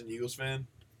as an Eagles fan.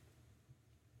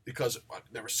 Because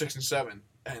they were 6-7,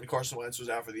 and Carson Wentz was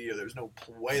out for the year. There was no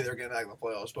way they were getting back in the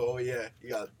playoffs. But you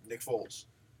got Nick Foles.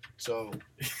 So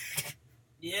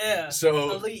yeah.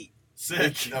 So elite.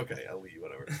 Sick. Okay, elite,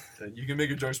 whatever. You can make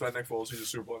your jokes about Nick Foles. He's a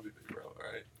Super Bowl MVP, bro. All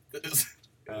right.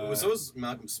 So was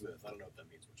Malcolm Smith. I don't know what that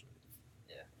means.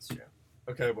 Yeah, that's true.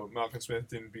 Okay, but Malcolm Smith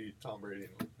didn't beat Tom Brady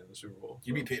in the Super Bowl.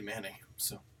 You beat Peyton Manning,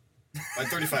 so by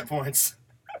 35 points.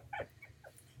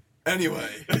 Anyway,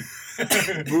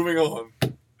 moving on.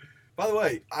 By the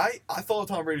way, I thought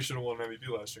Tom Brady should have won MVP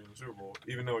last year in the Super Bowl,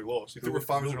 even though he lost. He threw for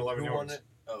 511 yards. Won it?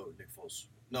 Oh, Nick Foles.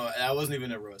 No, I wasn't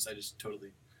even at Rose. I was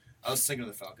thinking of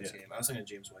the Falcons game. I was thinking of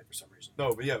James White for some reason.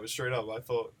 No, but it was straight up. I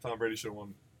thought Tom Brady should have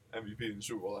won MVP in the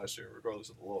Super Bowl last year, regardless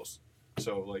of the loss.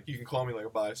 So, you can call me a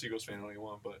biased Eagles fan all you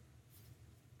want, but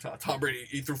Tom Brady,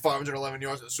 he threw 511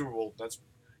 yards in the Super Bowl. That's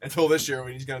until this year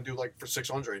when he's going to do for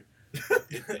 600.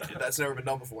 That's never been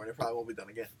done before, and it probably won't be done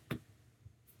again.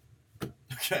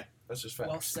 Okay. That's just facts.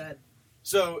 Well said.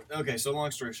 So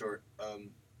long story short,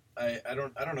 I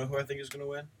don't know who I think is going to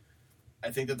win. I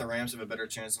think that the Rams have a better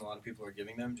chance than a lot of people are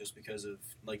giving them, just because of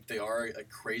they are a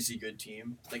crazy good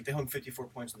team. They hung 54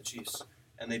 points on the Chiefs,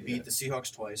 and they beat the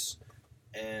Seahawks twice,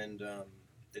 and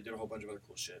they did a whole bunch of other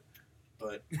cool shit.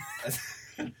 But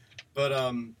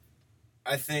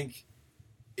I think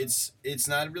it's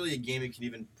not really a game you can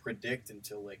even predict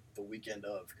until the weekend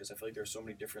of, because I feel like there are so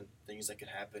many different things that could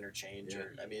happen or change. Yeah.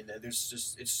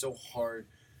 It's so hard,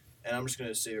 and I'm just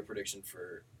gonna save a prediction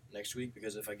for next week,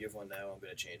 because if I give one now, I'm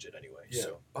gonna change it anyway. Yeah.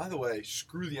 So. By the way,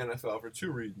 screw the NFL for two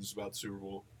reasons about the Super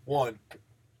Bowl. One,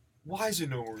 why is it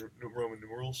no Roman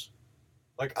numerals?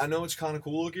 I know it's kind of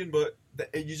cool looking, but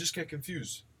you just get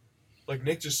confused.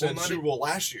 Nick just said Super Bowl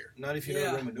last year. Not if you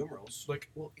know Roman numerals.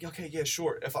 Okay, yeah,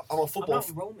 sure. If I'm a football,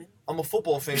 Roman. I'm a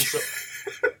football fan, so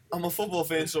I'm a football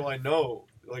fan, so I know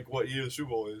what year the Super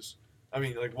Bowl is. I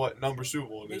mean, what number Super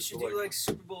Bowl it They is. should do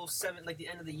Super Bowl 7, the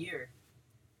end of the year.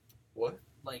 What?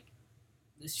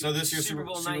 This year's Super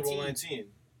Bowl 19.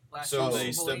 Last So year,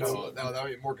 they Super stepped Bowl out. 18. No, that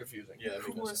would be more confusing. Yeah.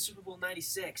 Who won Super Bowl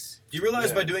 96? Do you realize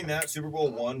Yeah. by doing that, Super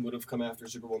Bowl 1 would have come after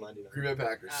Super Bowl 99? Green Bay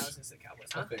Packers. I was gonna say Cowboys.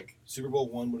 I Huh? think. Super Bowl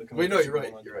 1 would have come Wait, after no, Super you're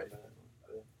Bowl right, you're right. 99.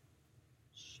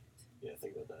 Yeah,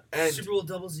 think about that. And Super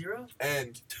Bowl 00?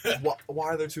 and why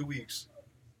are there 2 weeks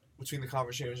between the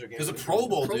conference championship games? Because of Pro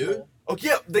Bowl, Pro dude. Bowl. Oh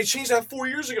yeah, they changed that 4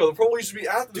 years ago. The Pro Bowl used to be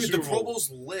after the Dude, Super the Bowl. Pro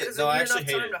Bowl's lit. Because No, I there's actually enough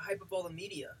hate time it. to hype up all the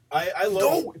media. I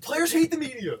love. No, players hate the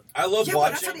media. I love Yeah, but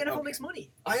watching. that's how the NFL okay. makes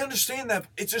money. I understand that.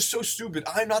 It's just so stupid.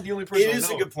 I'm not the only person. It I is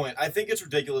know. a good point. I think it's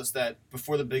ridiculous that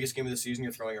before the biggest game of the season,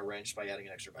 you're throwing a wrench by adding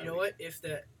an extra bye You know week. what? If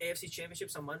the AFC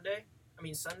Championship's on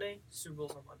Sunday, Super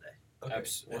Bowl's on Monday. Okay.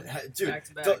 Dude, Back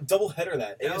to back. double header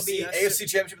that. That'll be AFC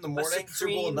Championship in the A morning,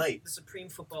 Super Bowl at night. The supreme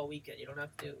football weekend. You don't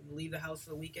have to leave the house for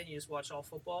the weekend. You just watch all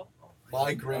football. Oh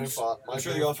My grandfather. I'm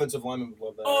sure the offensive lineman would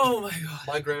love that. Oh my god.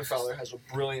 My grandfather has a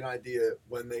brilliant idea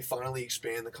when they finally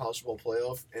expand the college football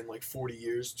playoff in 40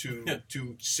 years to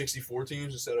 64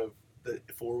 teams instead of the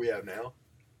 4 we have now.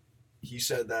 He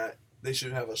said that they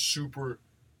should have a super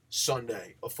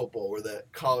Sunday of football where the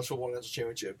college football national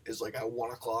championship is at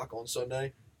 1 o'clock on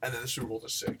Sunday, and then the Super Bowl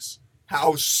is 6.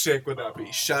 How sick would that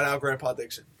be? Shout out Grandpa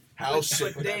Dixon. How sick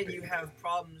But would that then be? you have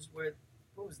problems where.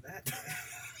 What was that?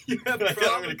 you have I'm gonna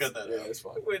problems cut that Yeah, out. it's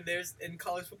fine. when there's in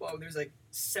college football when there's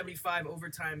 75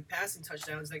 overtime passing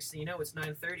touchdowns. Next thing you know, it's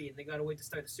 9:30 and they gotta wait to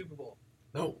start the Super Bowl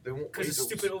No, they won't. because wait it's till-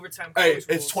 stupid overtime. Hey, college it's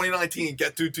rules. 2019.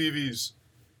 Get 2 TVs.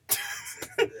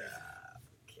 Okay.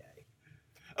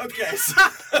 Okay, so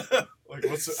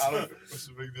What's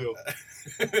the big deal?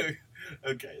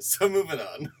 okay, so moving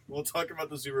on. We'll talk about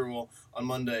the Super Bowl on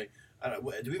Monday. Do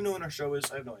we even know when our show is?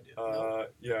 I have no idea.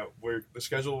 Yeah, the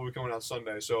schedule will be coming out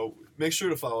Sunday, so make sure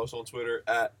to follow us on Twitter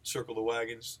at Circle the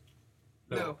Wagons.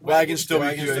 No, Wagons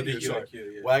Wagons WQIQ. Sorry,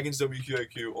 yeah. Wagons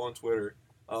WQIQ on Twitter.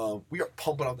 We are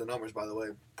pumping up the numbers, by the way.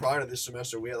 Prior to this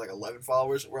semester, we had 11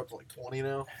 followers. We're up to 20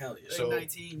 now. Hell yeah. So,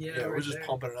 19. Yeah, we're right just there.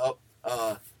 pumping it up.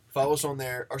 Follow us on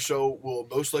there. Our show will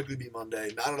most likely be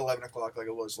Monday, not at 11 o'clock like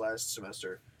it was last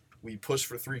semester. We push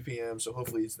for 3 p.m., so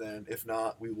hopefully it's then. If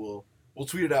not, we'll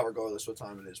tweet it out regardless what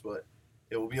time it is, but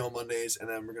it will be on Mondays, and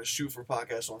then we're going to shoot for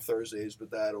podcasts on Thursdays,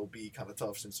 but that'll be kind of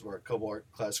tough since of our couple of our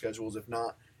class schedules. If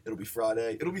not, it'll be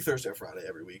Friday. It'll be Thursday or Friday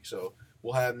every week, so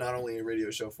we'll have not only a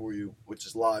radio show for you, which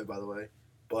is live, by the way,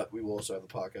 but we will also have the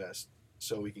podcast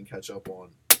so we can catch up on.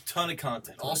 Ton of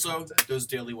content. Ton of Also, content. those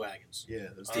daily wagons, Yeah,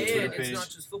 those On the And Twitter it's page. not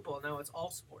just football. Now it's all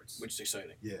sports. which is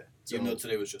exciting. Yeah. Even though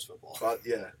today was just football. But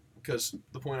yeah, because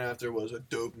the point after was a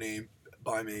dope name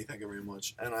by me. Thank you very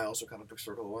much. And I also kind of took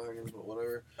Circle of Wagons, but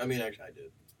whatever. I mean, actually, I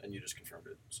did, and you just confirmed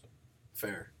it. So.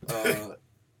 Fair.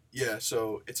 Yeah,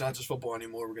 so it's not just football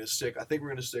anymore. I think we're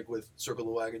gonna stick with Circle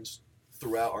the Wagons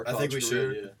throughout our college career.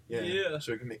 Should, Yeah.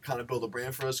 So we can kind of build a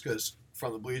brand for us, because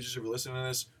from the bleachers, if you're listening to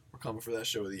this, we're coming for that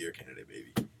show of the year candidate,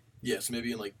 baby. Yes,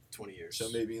 maybe in like 20 years. So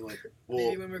maybe in like,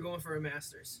 Maybe when we're going for a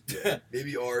Masters. yeah,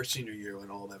 maybe our senior year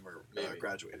when all of them are Maybe.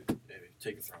 graduated. Maybe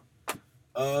take a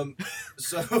throne.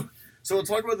 So we'll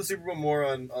talk about the Super Bowl more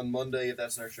on Monday if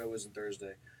that's when our show isn't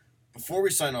Thursday. Before we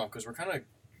sign off, because we're kind of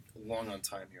long on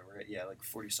time here, right? Yeah, like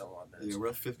 40 some odd minutes. Yeah, we're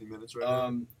at 50 minutes right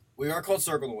now. We are called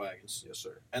Circle the Wagons, Yes,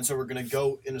 sir. and so we're gonna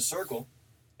go in a circle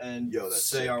and That's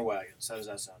say sick. our wagons. How does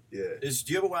that sound? Yeah. Do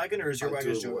you have a wagon, or is your I wagon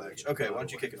do just have a Joe wagon. Okay, I have why a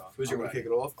don't you kick it wagon. off? Who's I'm your gonna wagon?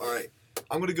 kick it off? All right.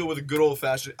 I'm going to go with a good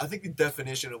old-fashioned, I think the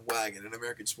definition of wagon in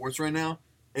American sports right now,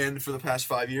 and for the past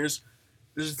 5 years,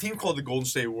 there's a team called the Golden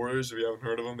State Warriors. If you haven't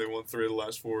heard of them, they won 3 of the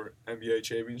last 4 NBA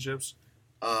championships.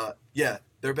 Yeah,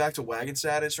 they're back to wagon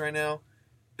status right now.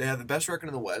 They have the best record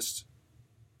in the West.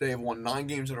 They have won 9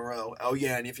 games in a row. Oh,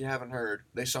 yeah, and if you haven't heard,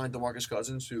 they signed DeMarcus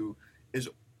Cousins, who is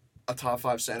a top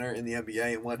 5 center in the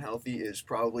NBA, and when healthy is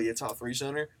probably a top 3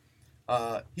 center.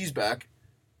 He's back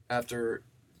after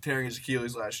tearing his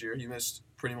Achilles last year. He missed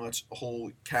pretty much a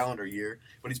whole calendar year,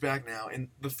 but he's back now. In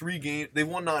the 3 games, they've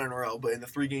won 9 in a row, but in the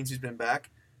 3 games he's been back,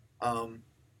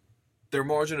 their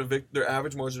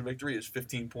average margin of victory is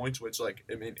 15 points, which, like,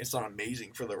 I mean, it's not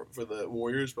amazing for the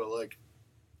Warriors, but like,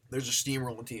 there's just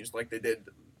steamrolling teams like they did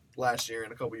last year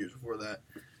and a couple years before that.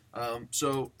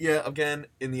 So yeah, again,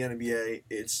 in the NBA,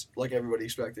 it's like everybody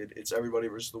expected. It's everybody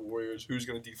versus the Warriors. Who's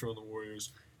going to dethrone the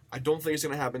Warriors? I don't think it's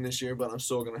going to happen this year, but I'm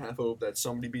still going to have hope that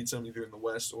somebody beats them either in the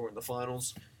West or in the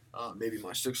finals. Maybe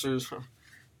my Sixers,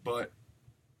 but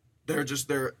they're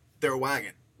a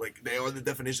wagon. Like, they are the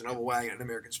definition of a wagon in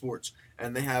American sports,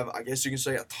 and they have, I guess you can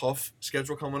say, a tough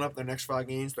schedule coming up. Their next 5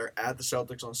 games, they're at the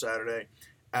Celtics on Saturday,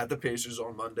 at the Pacers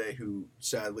on Monday, who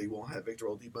sadly won't have Victor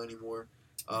Oladipo anymore.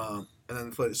 And then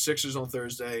they play the Sixers on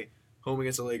Thursday, home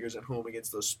against the Lakers, and home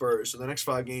against the Spurs. So the next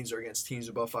 5 games are against teams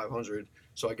above 500.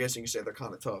 So I guess you can say they're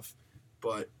kind of tough.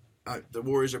 But the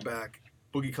Warriors are back.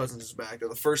 Boogie Cousins is back. They're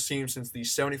the first team since the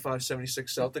 75-76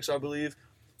 Celtics, I believe,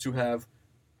 to have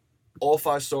all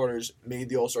 5 starters made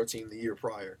the All-Star team the year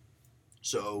prior.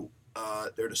 So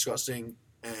they're disgusting,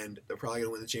 and they're probably going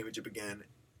to win the championship again.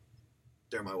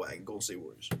 They're my wagon, Golden State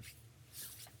Warriors.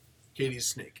 Katie's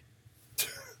snake.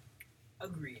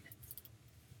 Agreed.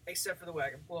 Except for the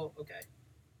wagon. Well, okay.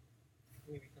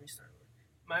 Let me start over.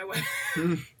 My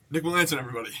wagon. Nick Melanson,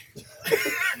 everybody.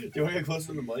 Do you want to get closer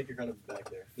to the mic? You're kind of back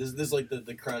there. This is like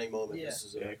the crowning moment. Yeah. This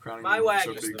is Crowning My moment.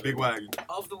 wagon. So big wagon.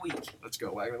 Of the week Let's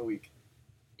go. Wagon of the week.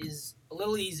 is a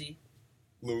little easy.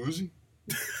 Lil Uzi?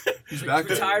 He's Re- back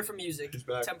there. Retired from music He's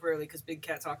back. temporarily because Big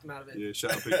Cat talked him out of it. Yeah,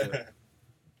 shout out Big Cat.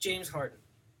 James Harden.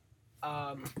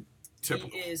 Typical.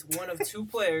 He is one of 2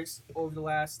 players over the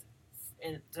last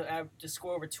and to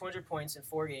score over 200 points in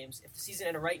 4 games. If the season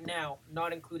ended right now,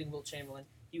 not including Wilt Chamberlain,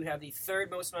 he would have the 3rd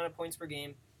most amount of points per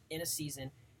game in a season.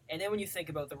 And then when you think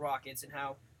about the Rockets and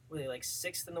how were they like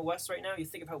 6th in the West right now, you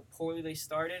think of how poorly they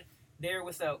started. They're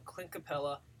without Clint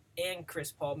Capella and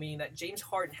Chris Paul, meaning that James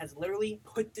Harden has literally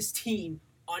put this team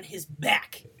on his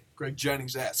back. Greg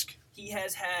Jennings-esque. He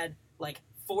has had like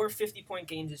 4 50-point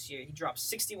games this year. He dropped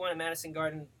 61 at Madison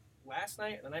Garden last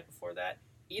night or the night before that.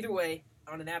 Either way,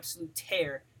 on an absolute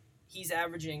tear, he's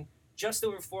averaging just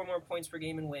over 4 more points per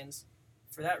game in wins.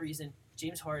 For that reason,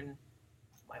 James Harden,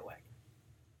 my wagon.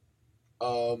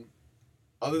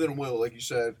 Other than Will, like you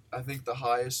said, I think the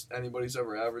highest anybody's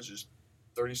ever averaged is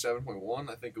 37.1.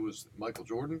 I think it was Michael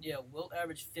Jordan. Yeah, Wilt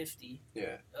averaged 50.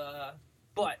 Yeah.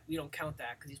 But we don't count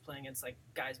that because he's playing against like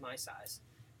guys my size.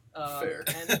 Fair.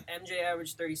 And MJ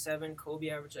averaged 37. Kobe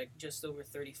averaged like just over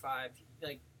 35.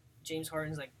 Like James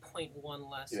Harden's like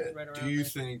 0.1 less. Yeah. Right around Do you there.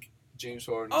 think James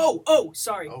Harden?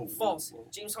 Sorry, Oh, false. whoa.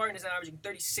 James Harden is averaging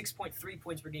 36.3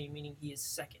 points per game, meaning he is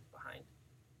 2nd behind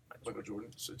Michael Jordan.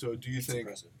 So do you It's think?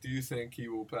 impressive. Do you think he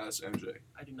will pass MJ?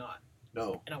 I do not,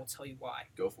 No. and I will tell you why.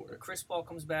 Go for it. Chris Paul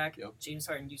comes back, Yep. James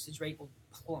Harden usage rate will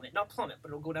plummet. Not plummet, but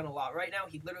it'll go down a lot. Right now,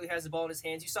 he literally has the ball in his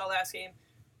hands. You saw last game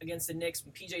against the Knicks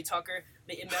when PJ Tucker,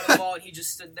 they inbounded the ball and he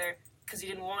just stood there because he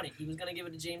didn't want it. He was going to give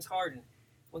it to James Harden.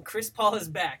 When Chris Paul is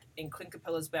back and Clint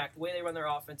Capella is back, the way they run their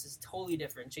offense is totally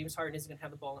different. James Harden isn't going to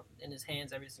have the ball in his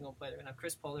hands every single play. They're going to have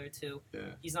Chris Paul there too.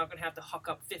 Yeah. He's not going to have to huck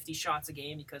up 50 shots a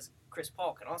game because Chris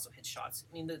Paul can also hit shots.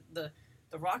 I mean, the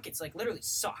Rockets like literally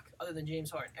suck other than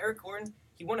James Harden. Eric Gordon,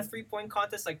 he won a 3-point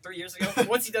contest like 3 years ago.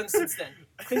 What's he done since then?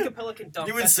 Clint Capella can dunk.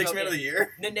 You win That's 6 about man it. of the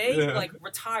year? Nene, Yeah. like,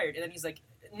 retired, and then he's like,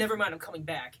 never mind, I'm coming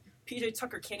back. PJ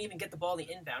Tucker can't even get the ball in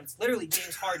the inbound. It's literally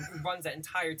James Harden who runs that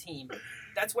entire team.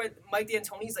 That's why Mike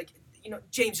D'Antoni's like,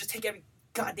 James, just take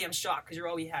goddamn shocked because you're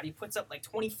all we have. He puts up like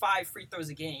 25 free throws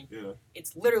a game. Yeah.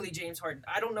 It's literally James Harden.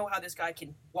 I don't know how this guy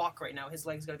can walk right now. His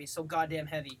legs got to be so goddamn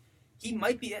heavy. He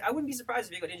might be. I wouldn't be surprised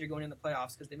if he got injured going in the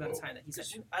playoffs because the amount of time that he's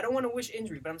had. I don't want to wish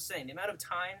injury, but I'm saying the amount of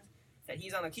time that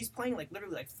he's on. Like, he's playing like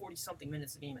literally like 40-something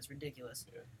minutes a game. It's ridiculous.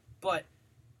 Yeah. But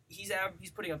he's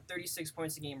putting up 36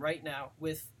 points a game right now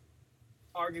with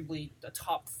arguably the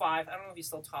top 5. I don't know if he's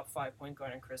still top 5 point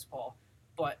guard in Chris Paul.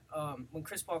 But when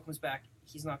Chris Paul comes back,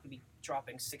 he's not going to be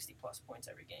dropping 60-plus points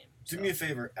every game. Do me a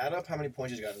favor. Add up how many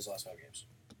points he's got in his last 5 games.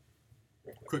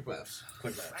 Quick maths.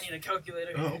 Quick maths. I need a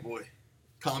calculator. Oh, boy.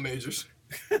 Comm majors.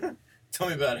 Tell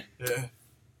me about it. Yeah.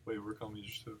 Wait, we're comm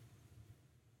majors too.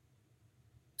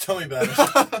 Tell me about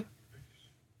it.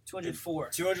 204.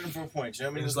 204 points. You know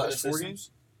how many In of his those last 4 unassisted?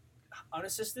 games?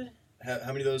 Unassisted? How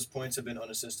many of those points have been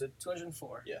unassisted?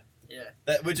 204. Yeah. Yeah.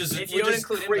 That which is If you don't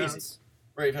include crazy. inbounds.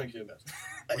 Right, if you don't include inbounds.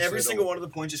 Which Every they single don't. one of the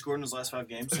points he scored in his last 5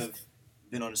 games have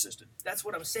been unassisted. That's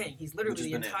what I'm saying. He's Which literally is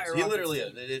the bananas. entire He offense literally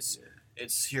team. is.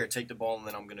 It's here. Take the ball and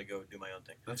then I'm gonna go do my own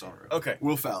thing. That's all right. Okay.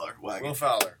 Will Fowler. Wagon. Will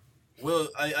Fowler.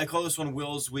 I call this one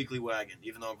Will's Weekly Wagon,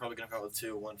 even though I'm probably gonna come out with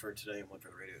 2, one for today and one for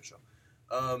the radio show.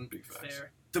 Big facts.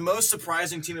 Fair. The most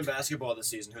surprising team in basketball this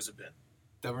season, who's it been?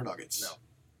 Denver Nuggets. No.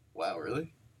 Wow,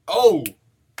 really? Oh!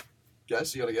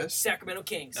 Guess? You got to guess? Sacramento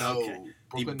Kings. No. Okay.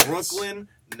 The Nets. Brooklyn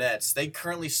Nets. They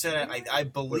currently sit at, I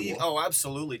believe, Wait,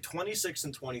 absolutely, 26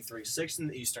 and 23, 6th in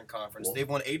the Eastern Conference. Whoa. They've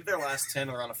won 8 of their last 10.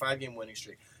 They're on a 5-game winning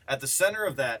streak. At the center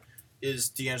of that is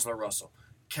D'Angelo Russell.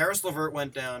 Karis LeVert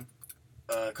went down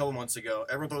a couple months ago.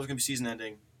 Everyone thought it was going to be season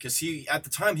ending because at the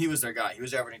time, he was their guy. He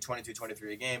was averaging 22,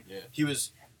 23 a game. Yeah. He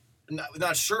was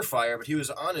not surefire, but he was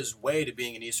on his way to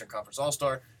being an Eastern Conference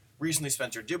All-Star. Recently,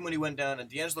 Spencer Dinwiddie went down, and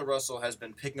D'Angelo Russell has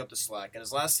been picking up the slack. In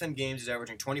his last 10 games, he's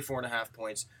averaging 24.5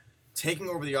 points, taking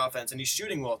over the offense, and he's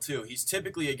shooting well, too. He's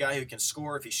typically a guy who can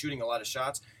score if he's shooting a lot of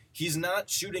shots. He's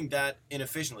not shooting that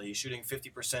inefficiently. He's shooting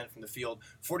 50% from the field,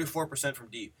 44% from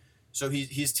deep. So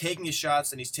he's taking his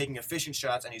shots, and he's taking efficient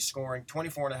shots, and he's scoring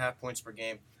 24.5 points per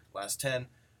game, last 10,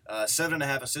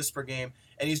 7.5 assists per game,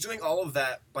 and he's doing all of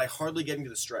that by hardly getting to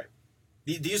the stripe.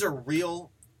 These are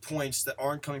real points that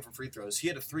aren't coming from free throws. He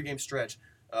had a 3-game stretch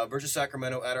versus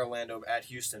Sacramento, at Orlando, at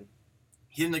Houston.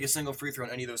 He didn't make a single free throw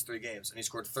in any of those 3 games, and he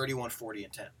scored 31, 40,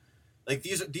 and 10. Like,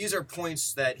 these are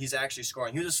points that he's actually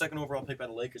scoring. He was a 2nd overall pick by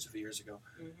the Lakers a few years ago.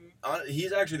 Mm-hmm.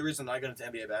 He's actually the reason I got into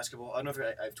NBA basketball. I don't know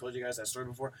if I've told you guys that story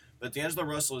before, but D'Angelo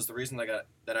Russell is the reason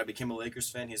that I became a Lakers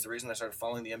fan. He's the reason I started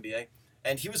following the NBA.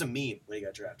 And he was a meme when he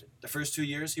got drafted. The first 2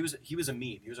 years, he was a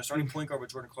meme. He was our starting point guard with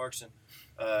Jordan Clarkson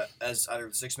as either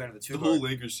the 6th man or the 2 The guard. whole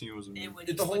Lakers team was a meme. And when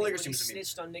The whole when Lakers he team is a meme.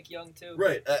 snitched on Nick Young, too.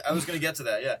 Right, I was going to get to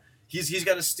that, yeah. He's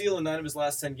got a steal in 9 of his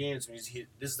last 10 games.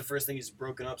 This is the first thing he's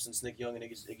broken up since Nick Young and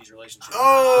Iggy's relationship.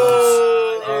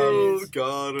 Oh, there it is.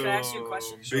 God. Can I ask you a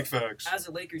question? Big facts. As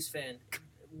a Lakers fan,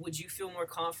 would you feel more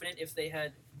confident if they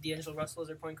had D'Angelo Russell as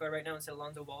their point guard right now instead of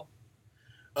Lonzo Ball?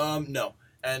 No,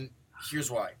 and here's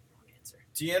why. Wrong answer.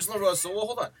 D'Angelo Russell, well,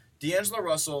 hold on. D'Angelo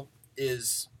Russell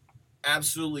is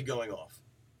absolutely going off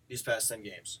these past 10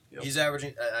 games. Yep. He's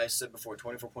averaging, I said before,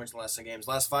 24 points in the last 10 games.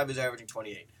 Last 5, he's averaging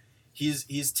 28.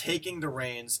 He's taking the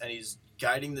reins, and he's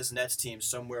guiding this Nets team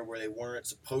somewhere where they weren't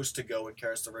supposed to go when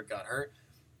Karis LeVert got hurt.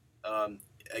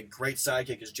 A great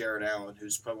sidekick is Jared Allen,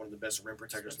 who's probably one of the best rim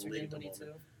protectors in the league at the moment.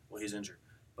 Too. Well, he's injured.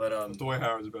 But Dwight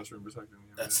Howard's the best rim protector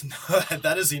in the NBA.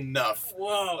 that is enough.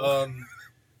 Whoa.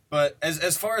 But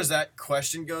as far as that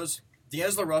question goes,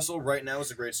 D'Angelo Russell right now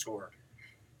is a great scorer.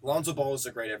 Lonzo Ball is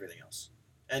a great everything else.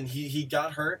 And he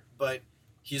got hurt, but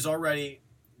he's already,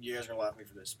 you guys are going to laugh at me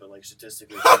for this, but like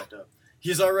statistically it's backed up.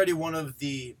 He's already one of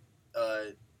the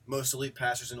most elite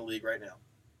passers in the league right now.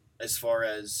 As far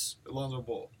as Lonzo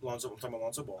Ball. I'm talking about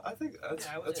Lonzo Ball. I think that's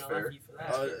I wasn't gonna fair. love you for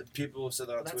that. People have said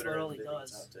that on That's Twitter. about all he and they think does.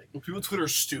 it's a hot take. Well, people Twitter are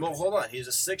stupid. Well, hold on. He's a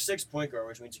 6'6" point guard,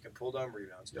 which means he can pull down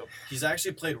rebounds. Yep. He's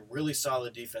actually played really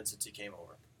solid defense since he came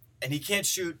over. And he can't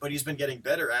shoot, but he's been getting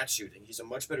better at shooting. He's a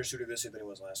much better shooter this year than he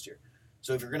was last year.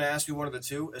 So if you're going to ask me one of the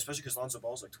two, especially because Lonzo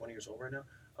Ball's like 20 years old right now,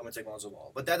 I'm going to take Lonzo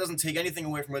Ball. But that doesn't take anything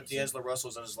away from what D'Angelo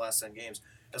Russell's done in his last 10 games.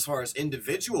 As far as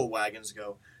individual wagons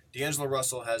go, D'Angelo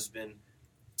Russell has been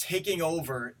taking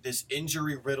over this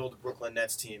injury-riddled Brooklyn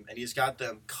Nets team, and he's got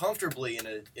them comfortably in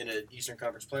a Eastern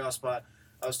Conference playoff spot.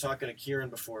 I was talking to Kieran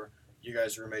before. You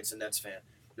guys are roommates, a Nets fan,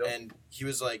 Yep. and he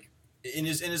was like, in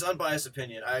his unbiased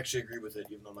opinion, I actually agree with it,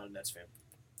 even though I'm not a Nets fan.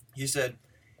 He said,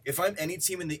 if I'm any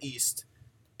team in the East,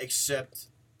 except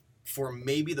for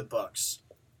maybe the Bucks,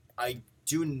 I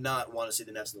do not want to see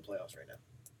the Nets in the playoffs right now.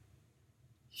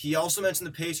 He also mentioned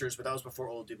the Pacers, but that was before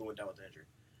Oladipo went down with the injury.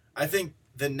 I think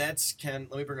the Nets can,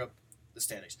 let me bring up the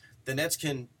standings. The Nets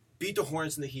can beat the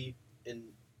Hornets and the Heat in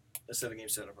a 7-game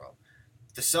set, no problem.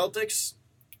 The Celtics,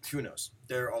 who knows?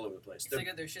 They're all over the place. They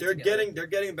got their shit They're together.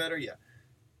 getting better. Yeah.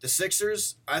 The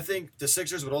Sixers, I think the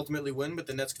Sixers would ultimately win, but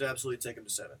the Nets could absolutely take them to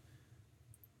 7.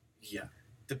 Yeah.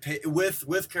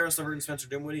 With Karis LeVert and Spencer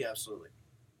Dinwiddie, absolutely.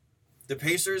 The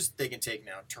Pacers, they can take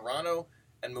now. Toronto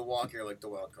and Milwaukee are like the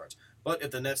wild cards. But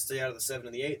if the Nets stay out of the 7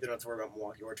 and the 8, they don't have to worry about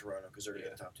Milwaukee or Toronto because they're going to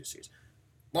get the top 2 seeds.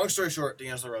 Long story short,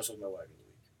 D'Angelo Russell's my wagon of the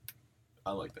week.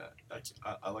 I like that.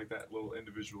 I like that little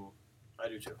individual. I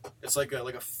do too. It's like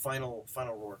a final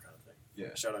roar kind of thing.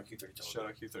 Yeah. Shout out Q30 Television. Shout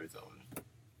out Q30 Television.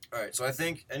 All right, so I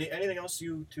think anything else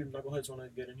you two knuckleheads want to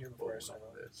get in here before I sign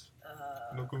off?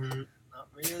 Knucklehead. Not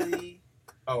really.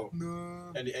 Oh.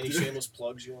 No. Any shameless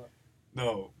plugs you want?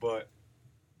 No, but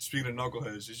speaking of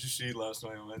knuckleheads, did you see last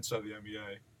night on Inside the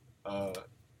NBA?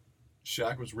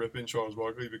 Shaq was ripping Charles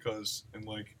Barkley because in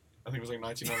I think it was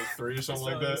 1993 or something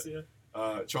like that.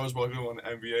 Charles Barkley won the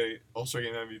NBA All-Star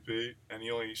Game MVP, and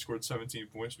he only scored 17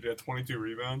 points, but he had 22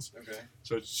 rebounds. Okay.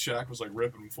 So Shaq was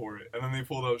ripping him for it, and then they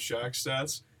pulled out Shaq's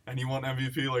stats, and he won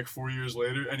MVP 4 years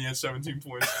later, and he had 17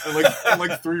 points and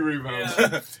 3 rebounds.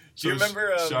 Yeah. Do you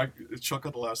remember? Chuck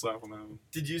got the last laugh on that one.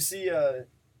 Did you see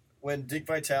when Dick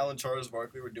Vitale and Charles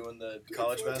Barkley were doing the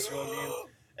college basketball game?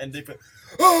 And Dick,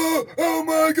 oh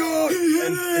my God!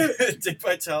 And Dick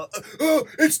Vitale,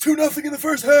 it's 2-0 in the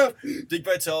first half. Dick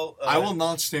Vitale, I will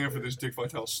not stand for this Dick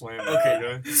Vitale slam.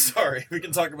 Okay, sorry, we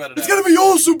can talk about it. It's gonna be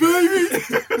awesome,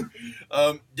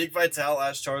 baby. Dick Vitale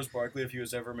asked Charles Barkley if he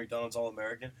was ever a McDonald's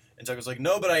All-American, and Chuck was like,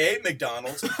 "No, but I ate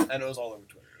McDonald's," and it was all over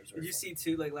Twitter. Did you see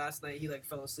too? Last night, he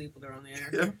fell asleep when they were on the air.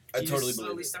 Yeah, I He totally just believe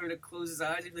slowly it. started to close his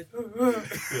eyes. He'd be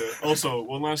Yeah. Also,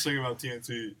 one last thing about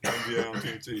TNT, NBA on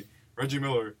TNT. Reggie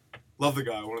Miller, love the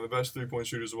guy, one of the best 3-point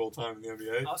shooters of all time in the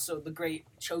NBA. Also, the great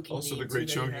choking. Also, the meme, great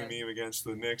too, that he choking had. meme against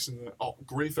the Knicks and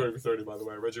great 30 for 30 by the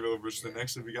way. Reggie Miller versus the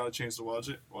Knicks. If you got a chance to watch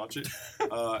it.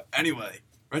 Anyway,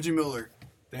 Reggie Miller,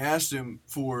 they asked him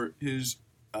for his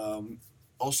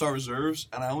All-Star reserves,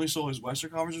 and I only saw his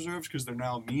Western Conference reserves because they're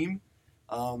now a meme.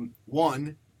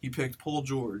 One, he picked Paul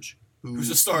George,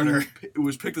 Who's a starter. Who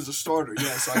was picked as a starter,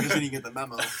 yeah, so I guess he didn't get the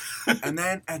memo. And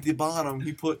then at the bottom,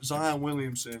 he put Zion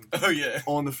Williamson Oh yeah.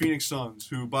 on the Phoenix Suns,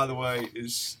 who, by the way,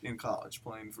 is in college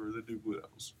playing for the Duke Blue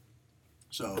Devils.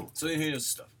 So, he knows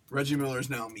stuff. Reggie Miller is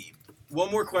now a meme. One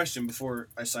more question before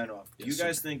I sign off. Do Yes, you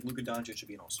guys think Luka Doncic should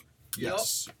be an All-Star?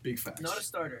 Yes, big facts. Not a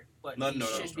starter, but No, he no,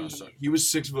 should be. not a starter. He was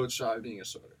 6 votes shy of being a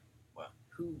starter.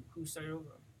 Who started over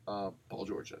him? Paul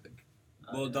George, I think.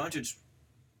 Well, Doncic,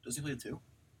 does he play the 2?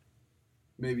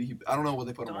 Maybe I don't know what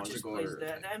they put him on as a Doncic guard. plays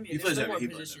that. NBA, He there's plays no every- more he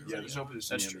plays positions. every- Yeah, in there's the no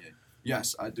position That's in the true. NBA.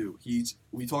 Yes, I do.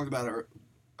 We talked about it.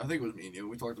 I think it was me and you.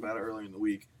 We talked about it earlier in the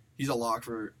week. He's a lock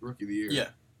for Rookie of the Year. Yeah.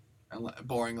 And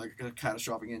barring a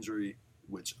catastrophic injury,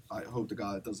 which I hope to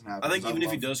God it doesn't happen. I think 'cause even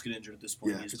if he love- does get injured at this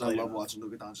point, Yeah, he's because I played love enough. watching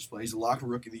Luka Doncic play. He's a lock for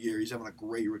Rookie of the Year. He's having a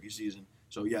great rookie season.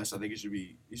 So yes, I think it should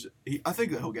be. I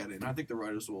think that he'll get in. I think the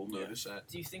writers will Yeah. notice that.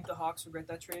 Do you think the Hawks regret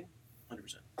that trade?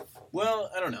 100%.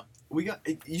 Well, I don't know.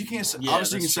 You can't say, Yeah,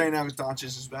 obviously you can that's say now because Doncic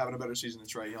is having a better season than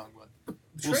Trae Young, but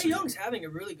we'll Trey see. Young's having a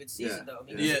really good season, Yeah. though. I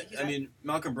mean, Yeah, he's I mean,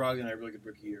 Malcolm Brogdon had a really good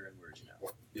rookie year, and where is he now?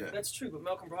 Yeah. that's true. But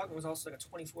Malcolm Brogdon was also a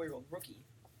 24-year-old rookie.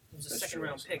 He was a That's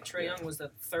second-round true. pick. Trey Yeah. Young was the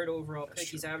 3rd overall That's pick.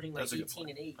 true. He's averaging That's a good 18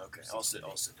 and 8. Okay, I'll sit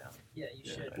down. Yeah, you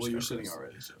Yeah. should. Well, you're sitting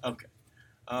already. So. Okay.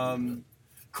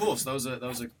 Cool. So that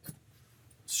was a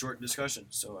short discussion,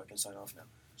 so I can sign off now.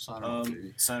 Sign off,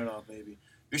 baby. Sign it off, baby.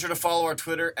 Be sure to follow our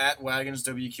Twitter at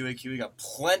WagonsWQAQ. We got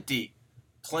plenty,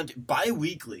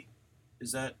 bi-weekly.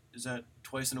 Is that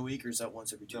twice in a week or is that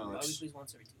once every 2 No, weeks? Obviously,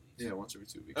 once every 2 weeks. Yeah, once every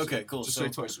 2 weeks. Okay, cool. Just So- say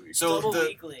twice a week. So Double the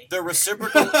weekly. the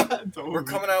reciprocal. Don't We're worry.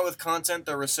 coming out with content.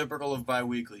 The reciprocal of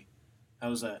bi-weekly.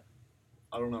 How's that?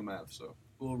 I don't know math, so.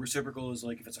 Well, reciprocal is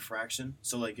like if it's a fraction.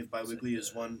 So like if bi-weekly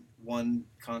is one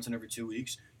content every 2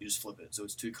 weeks, you just flip it. So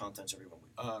it's 2 contents every 1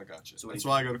 week. Gotcha. So what That's do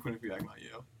you why I go to Quinnipiac, not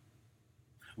Yale.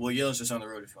 Well, Yale's just on the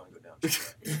road if you want to go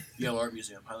down. Yale Art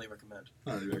Museum, highly recommend.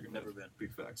 Never been.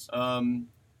 Big facts. I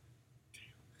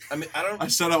mean, I don't. I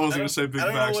said I wasn't I going to say big I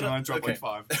don't know facts, what and I- I dropped okay.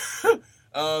 5.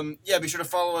 Yeah, be sure to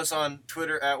follow us on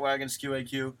Twitter at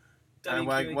WagonsQAQ. And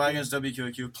WQAQ.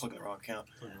 WagonsWQAQ. Plug in the wrong account.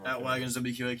 At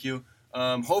WagonsWQAQ.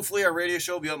 Hopefully our radio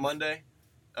show will be up Monday.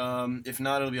 If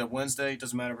not, it'll be up Wednesday.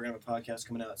 Doesn't matter. We're gonna have a podcast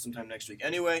coming out sometime next week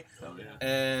anyway. Hell yeah.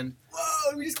 And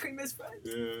Whoa, we just couldn't miss friends.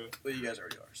 Yeah. well, you guys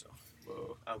already are. So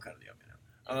Whoa. I'm kind of the up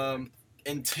now.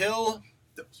 Until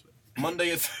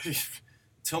Monday at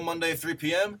till Monday at 3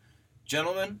 p.m.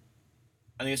 Gentlemen,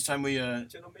 I think it's time we.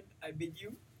 Gentlemen, I bid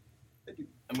you adieu.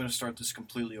 I'm gonna start this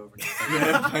completely over now.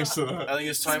 Yeah, thanks to that. I think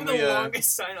it's This time is we the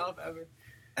longest sign-off ever.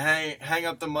 hang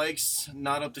up the mics,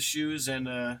 knot up the shoes, and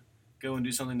go and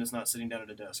do something that's not sitting down at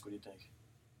a desk. What do you think?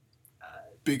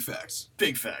 Big facts.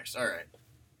 Big facts. All right.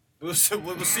 We'll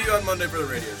see you on Monday for the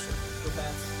radio show. Go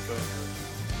Pats. Go.